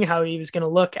playing, how he was going to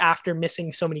look after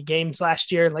missing so many games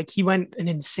last year. Like he went an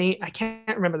insane, I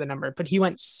can't remember the number, but he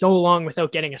went so long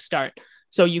without getting a start.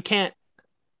 So you can't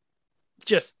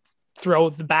just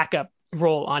throw the backup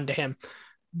role onto him.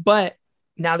 But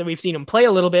now that we've seen him play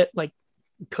a little bit, like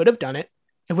could have done it.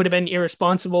 It would have been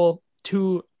irresponsible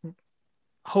to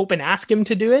hope and ask him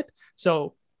to do it.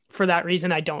 So for that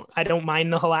reason, I don't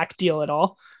mind the Halak deal at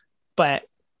all. But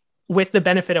with the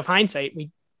benefit of hindsight,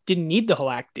 we didn't need the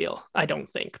Halak deal, I don't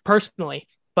think, personally.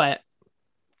 But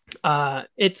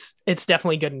it's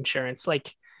definitely good insurance.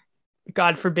 Like,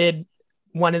 God forbid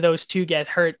one of those two get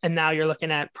hurt, and now you're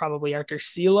looking at probably Artur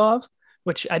Silovs,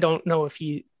 which I don't know if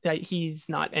he's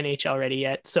not NHL ready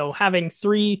yet. So having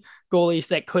 3 goalies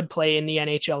that could play in the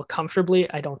NHL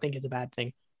comfortably, I don't think is a bad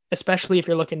thing, especially if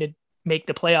you're looking to make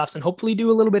the playoffs and hopefully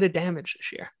do a little bit of damage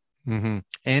this year. Mm-hmm.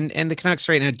 And the Canucks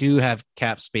right now do have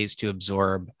cap space to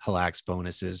absorb Halak's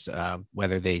bonuses.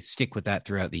 Whether they stick with that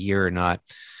throughout the year or not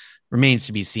remains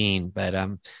to be seen. But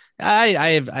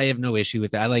I have no issue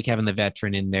with that. I like having the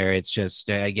veteran in there. It's just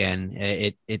again,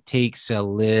 it takes a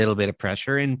little bit of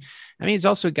pressure, and I mean, he's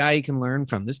also a guy you can learn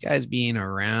from. This guy's being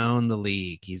around the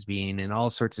league. He's been in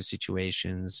all sorts of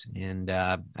situations, and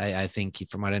I think,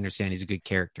 from what I understand, he's a good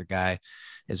character guy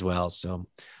as well. So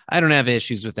I don't have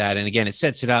issues with that. And again, it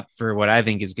sets it up for what I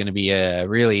think is going to be a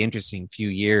really interesting few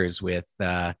years with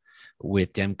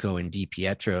Demko and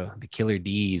DiPietro, the killer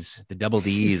D's, the double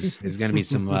D's. There's going to be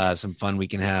some fun we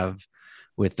can have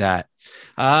with that.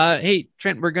 Hey,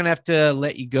 Trent, we're going to have to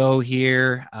let you go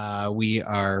here. We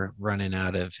are running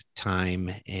out of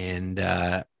time, and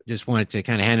just wanted to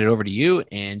kind of hand it over to you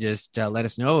and just let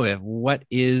us know what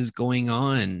is going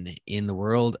on in the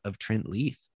world of Trent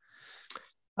Leath.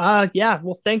 Yeah,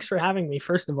 well, thanks for having me,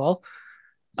 first of all.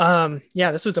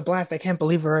 Yeah, this was a blast. I can't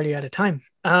believe we're already out of time.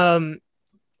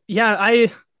 Yeah,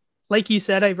 like you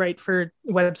said, I write for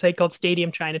a website called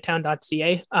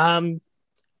stadiumchinatown.ca.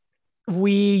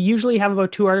 We usually have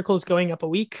about 2 articles going up a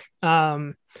week.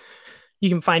 You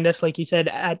can find us, like you said,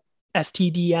 at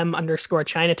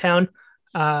STDM_Chinatown.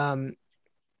 And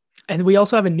we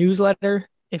also have a newsletter.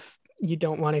 If you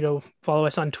don't want to go follow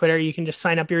us on Twitter, you can just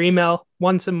sign up your email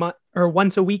once a month or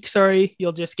once a week. Sorry,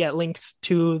 you'll just get links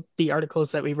to the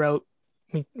articles that we wrote.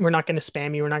 We're not going to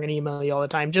spam you. We're not going to email you all the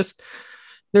time. Just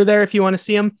they're there if you want to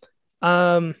see them.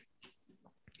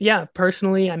 Yeah,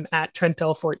 personally, I'm at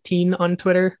Trentel14 on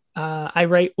Twitter. I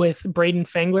write with Braden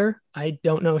Fangler. I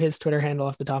don't know his Twitter handle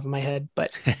off the top of my head,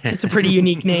 but it's a pretty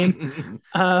unique name.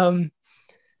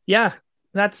 Yeah,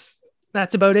 that's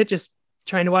about it. Just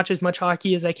trying to watch as much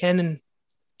hockey as I can and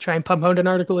try and pump out an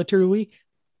article or two a week.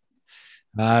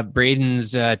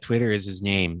 Braden's Twitter is his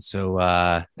name, so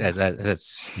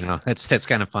that's that's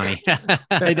kind of funny. I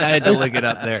had to look it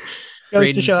up there. Goes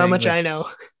Braden to show Fangler. How much I know.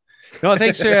 No,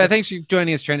 thanks for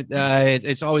joining us, Trent.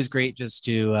 It's always great just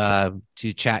to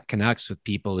chat Canucks with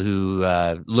people who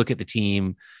look at the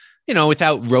team,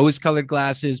 without rose-colored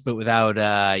glasses, but without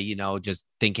just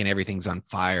thinking everything's on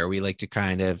fire. We like to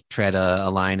kind of tread a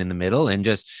line in the middle, and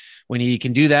just when you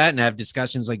can do that and have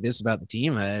discussions like this about the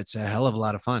team, it's a hell of a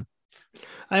lot of fun.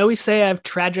 I always say I have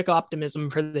tragic optimism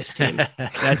for this team.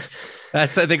 that's I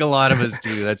think a lot of us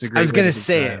do. That's a great. I was going to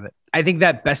say it. I think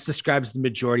that best describes the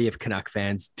majority of Canuck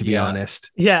fans, to be honest.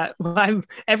 Yeah. Well,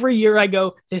 every year I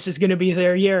go, this is going to be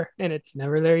their year, and it's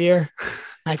never their year.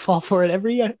 I fall for it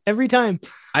every time.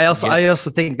 I also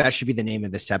think that should be the name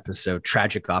of this episode,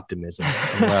 Tragic Optimism.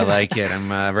 Well, I like it. I'm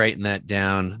writing that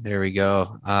down. There we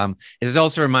go. It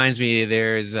also reminds me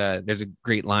there's a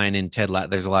great line in Ted Lasso.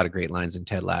 There's a lot of great lines in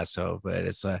Ted Lasso, but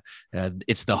it's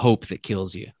the hope that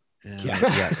kills you.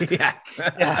 Yes.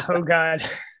 Yeah. Oh God.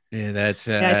 Yeah, that's.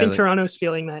 I think Toronto's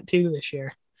feeling that too this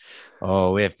year.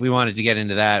 Oh, if we wanted to get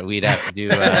into that, we'd have to do.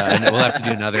 We'll have to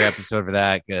do another episode for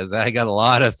that, because I got a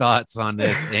lot of thoughts on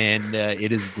this, and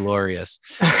it is glorious.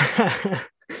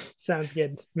 Sounds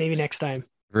good. Maybe next time.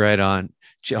 Right on.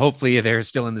 Hopefully, they're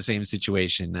still in the same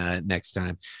situation next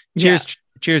time.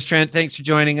 Cheers, Trent. Thanks for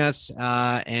joining us,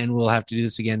 and we'll have to do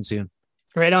this again soon.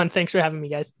 Right on. Thanks for having me,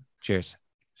 guys. Cheers.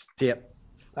 See ya.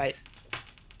 Bye.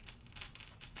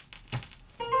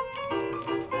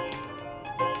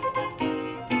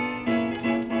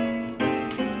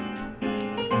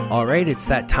 All right, it's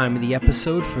that time of the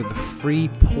episode for the free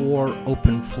pour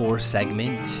open floor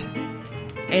segment.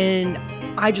 And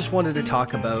I just wanted to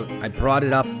talk about, I brought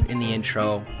it up in the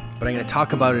intro, but I'm going to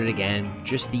talk about it again,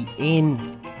 just the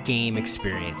in-game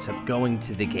experience of going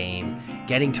to the game,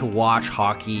 getting to watch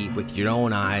hockey with your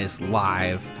own eyes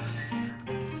live.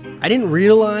 I didn't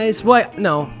realize,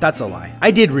 no, that's a lie.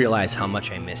 I did realize how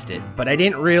much I missed it, but I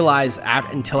didn't realize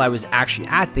until I was actually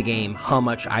at the game how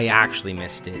much I actually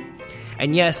missed it.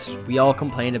 And yes, we all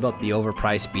complain about the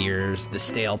overpriced beers, the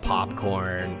stale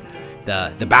popcorn,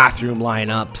 the bathroom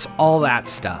lineups, all that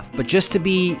stuff. But just to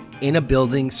be in a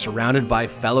building surrounded by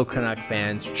fellow Canuck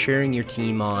fans cheering your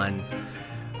team on,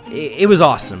 it was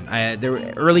awesome.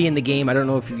 Early in the game, I don't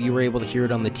know if you were able to hear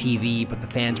it on the TV, but the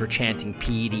fans were chanting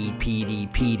PD,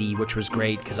 PD, PD, which was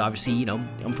great because obviously,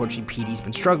 unfortunately PD's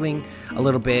been struggling a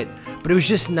little bit. But it was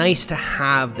just nice to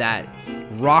have that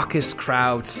raucous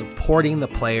crowd supporting the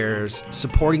players,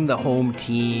 supporting the home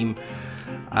team.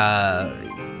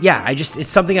 It's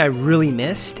something I really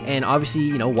missed. And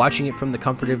obviously, watching it from the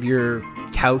comfort of your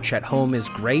couch at home is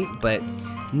great, but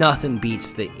nothing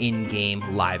beats the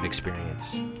in-game live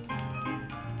experience.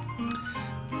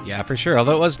 Yeah, for sure.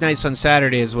 Although it was nice on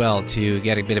Saturday as well to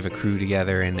get a bit of a crew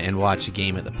together and watch a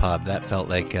game at the pub. That felt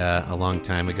like a long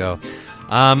time ago.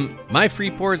 My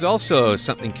free pour is also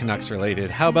something Canucks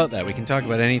related. How about that? We can talk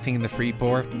about anything in the free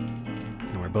pour.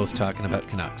 And we're both talking about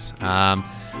Canucks.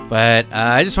 But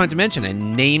I just wanted to mention, I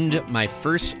named my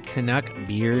first Canuck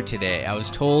beer today. I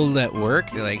was told at work,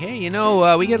 they're like, hey,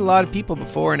 we get a lot of people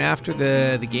before and after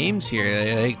the games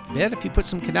here. Like, bet if you put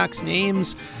some Canucks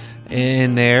names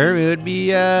in there, it would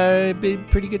be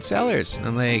pretty good sellers.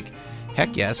 I'm like,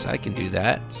 heck yes, I can do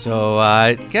that. So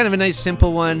kind of a nice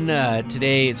simple one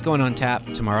today. It's going on tap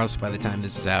tomorrow, so by the time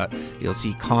this is out, you'll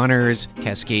see Connor's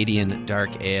Cascadian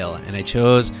Dark Ale. And I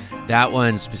chose that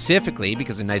one specifically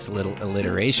because of a nice little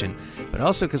alliteration, but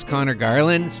also because Connor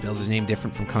Garland spells his name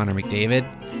different from Connor McDavid,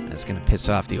 and it's going to piss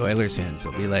off the Oilers fans.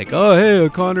 They'll be like, oh, hey,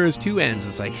 Connor has two N's.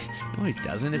 It's like, no, he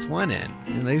doesn't. It's one N.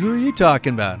 And like, who are you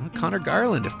talking about? Well, Connor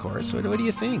Garland, of course. What do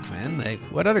you think, man? Like,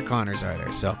 what other Connors are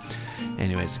there? So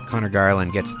anyways, Connor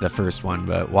Garland gets the first one,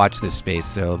 but watch this space.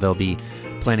 So there'll be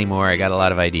plenty more. I got a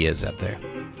lot of ideas up there.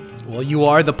 Well, you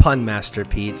are the pun master,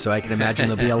 Pete, so I can imagine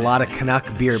there'll be a lot of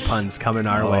Canuck beer puns coming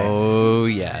our way. Oh,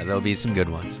 yeah, there'll be some good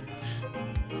ones.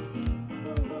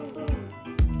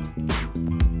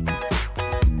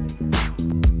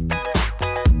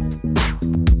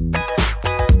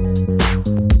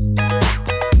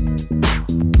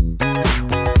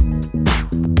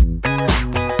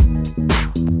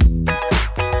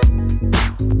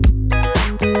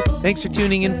 Thanks for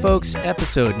tuning in, folks.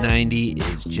 Episode 90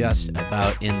 is just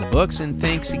about in the books, and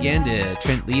thanks again to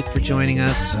Trent Leith for joining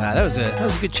us. That was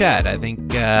a good chat. I think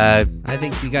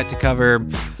we got to cover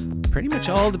pretty much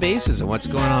all the bases of what's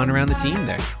going on around the team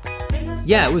there.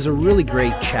 Yeah, it was a really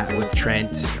great chat with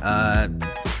Trent.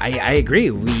 I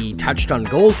agree. We touched on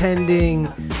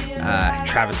goaltending,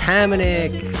 Travis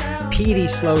Hamonic, Petey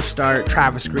slow start,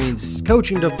 Travis Green's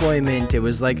coaching deployment. It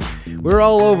was like we were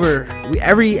all over.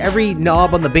 Every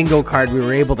knob on the bingo card we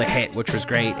were able to hit, which was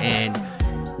great. And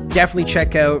definitely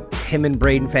check out him and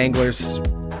Braden Fangler's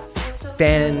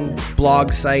fan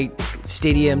blog site,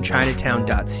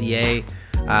 stadiumchinatown.ca.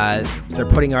 They're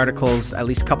putting articles, at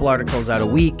least a couple articles out a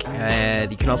week.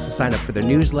 You can also sign up for their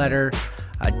newsletter.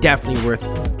 Definitely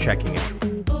worth checking out.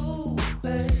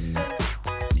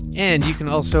 And you can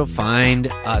also find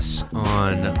us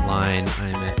online.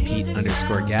 I'm at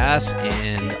Pete_Gas.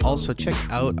 And also check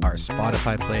out our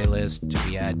Spotify playlist.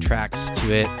 We add tracks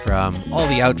to it from all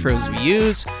the outros we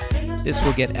use. This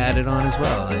will get added on as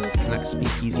well as the Canucks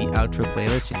Speakeasy outro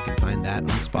playlist. And you can find that on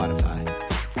Spotify.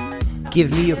 Give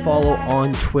me a follow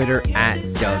on Twitter at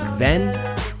Doug Venn.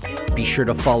 Be sure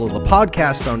to follow the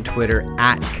podcast on Twitter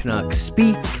at Canucks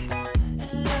Speak.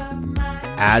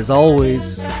 As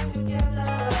always,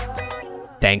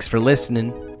 thanks for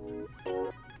listening.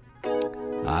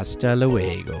 Hasta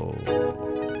luego.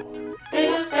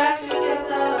 It's back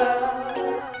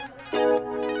together.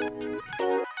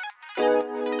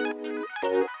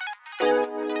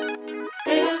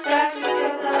 It's back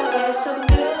together. So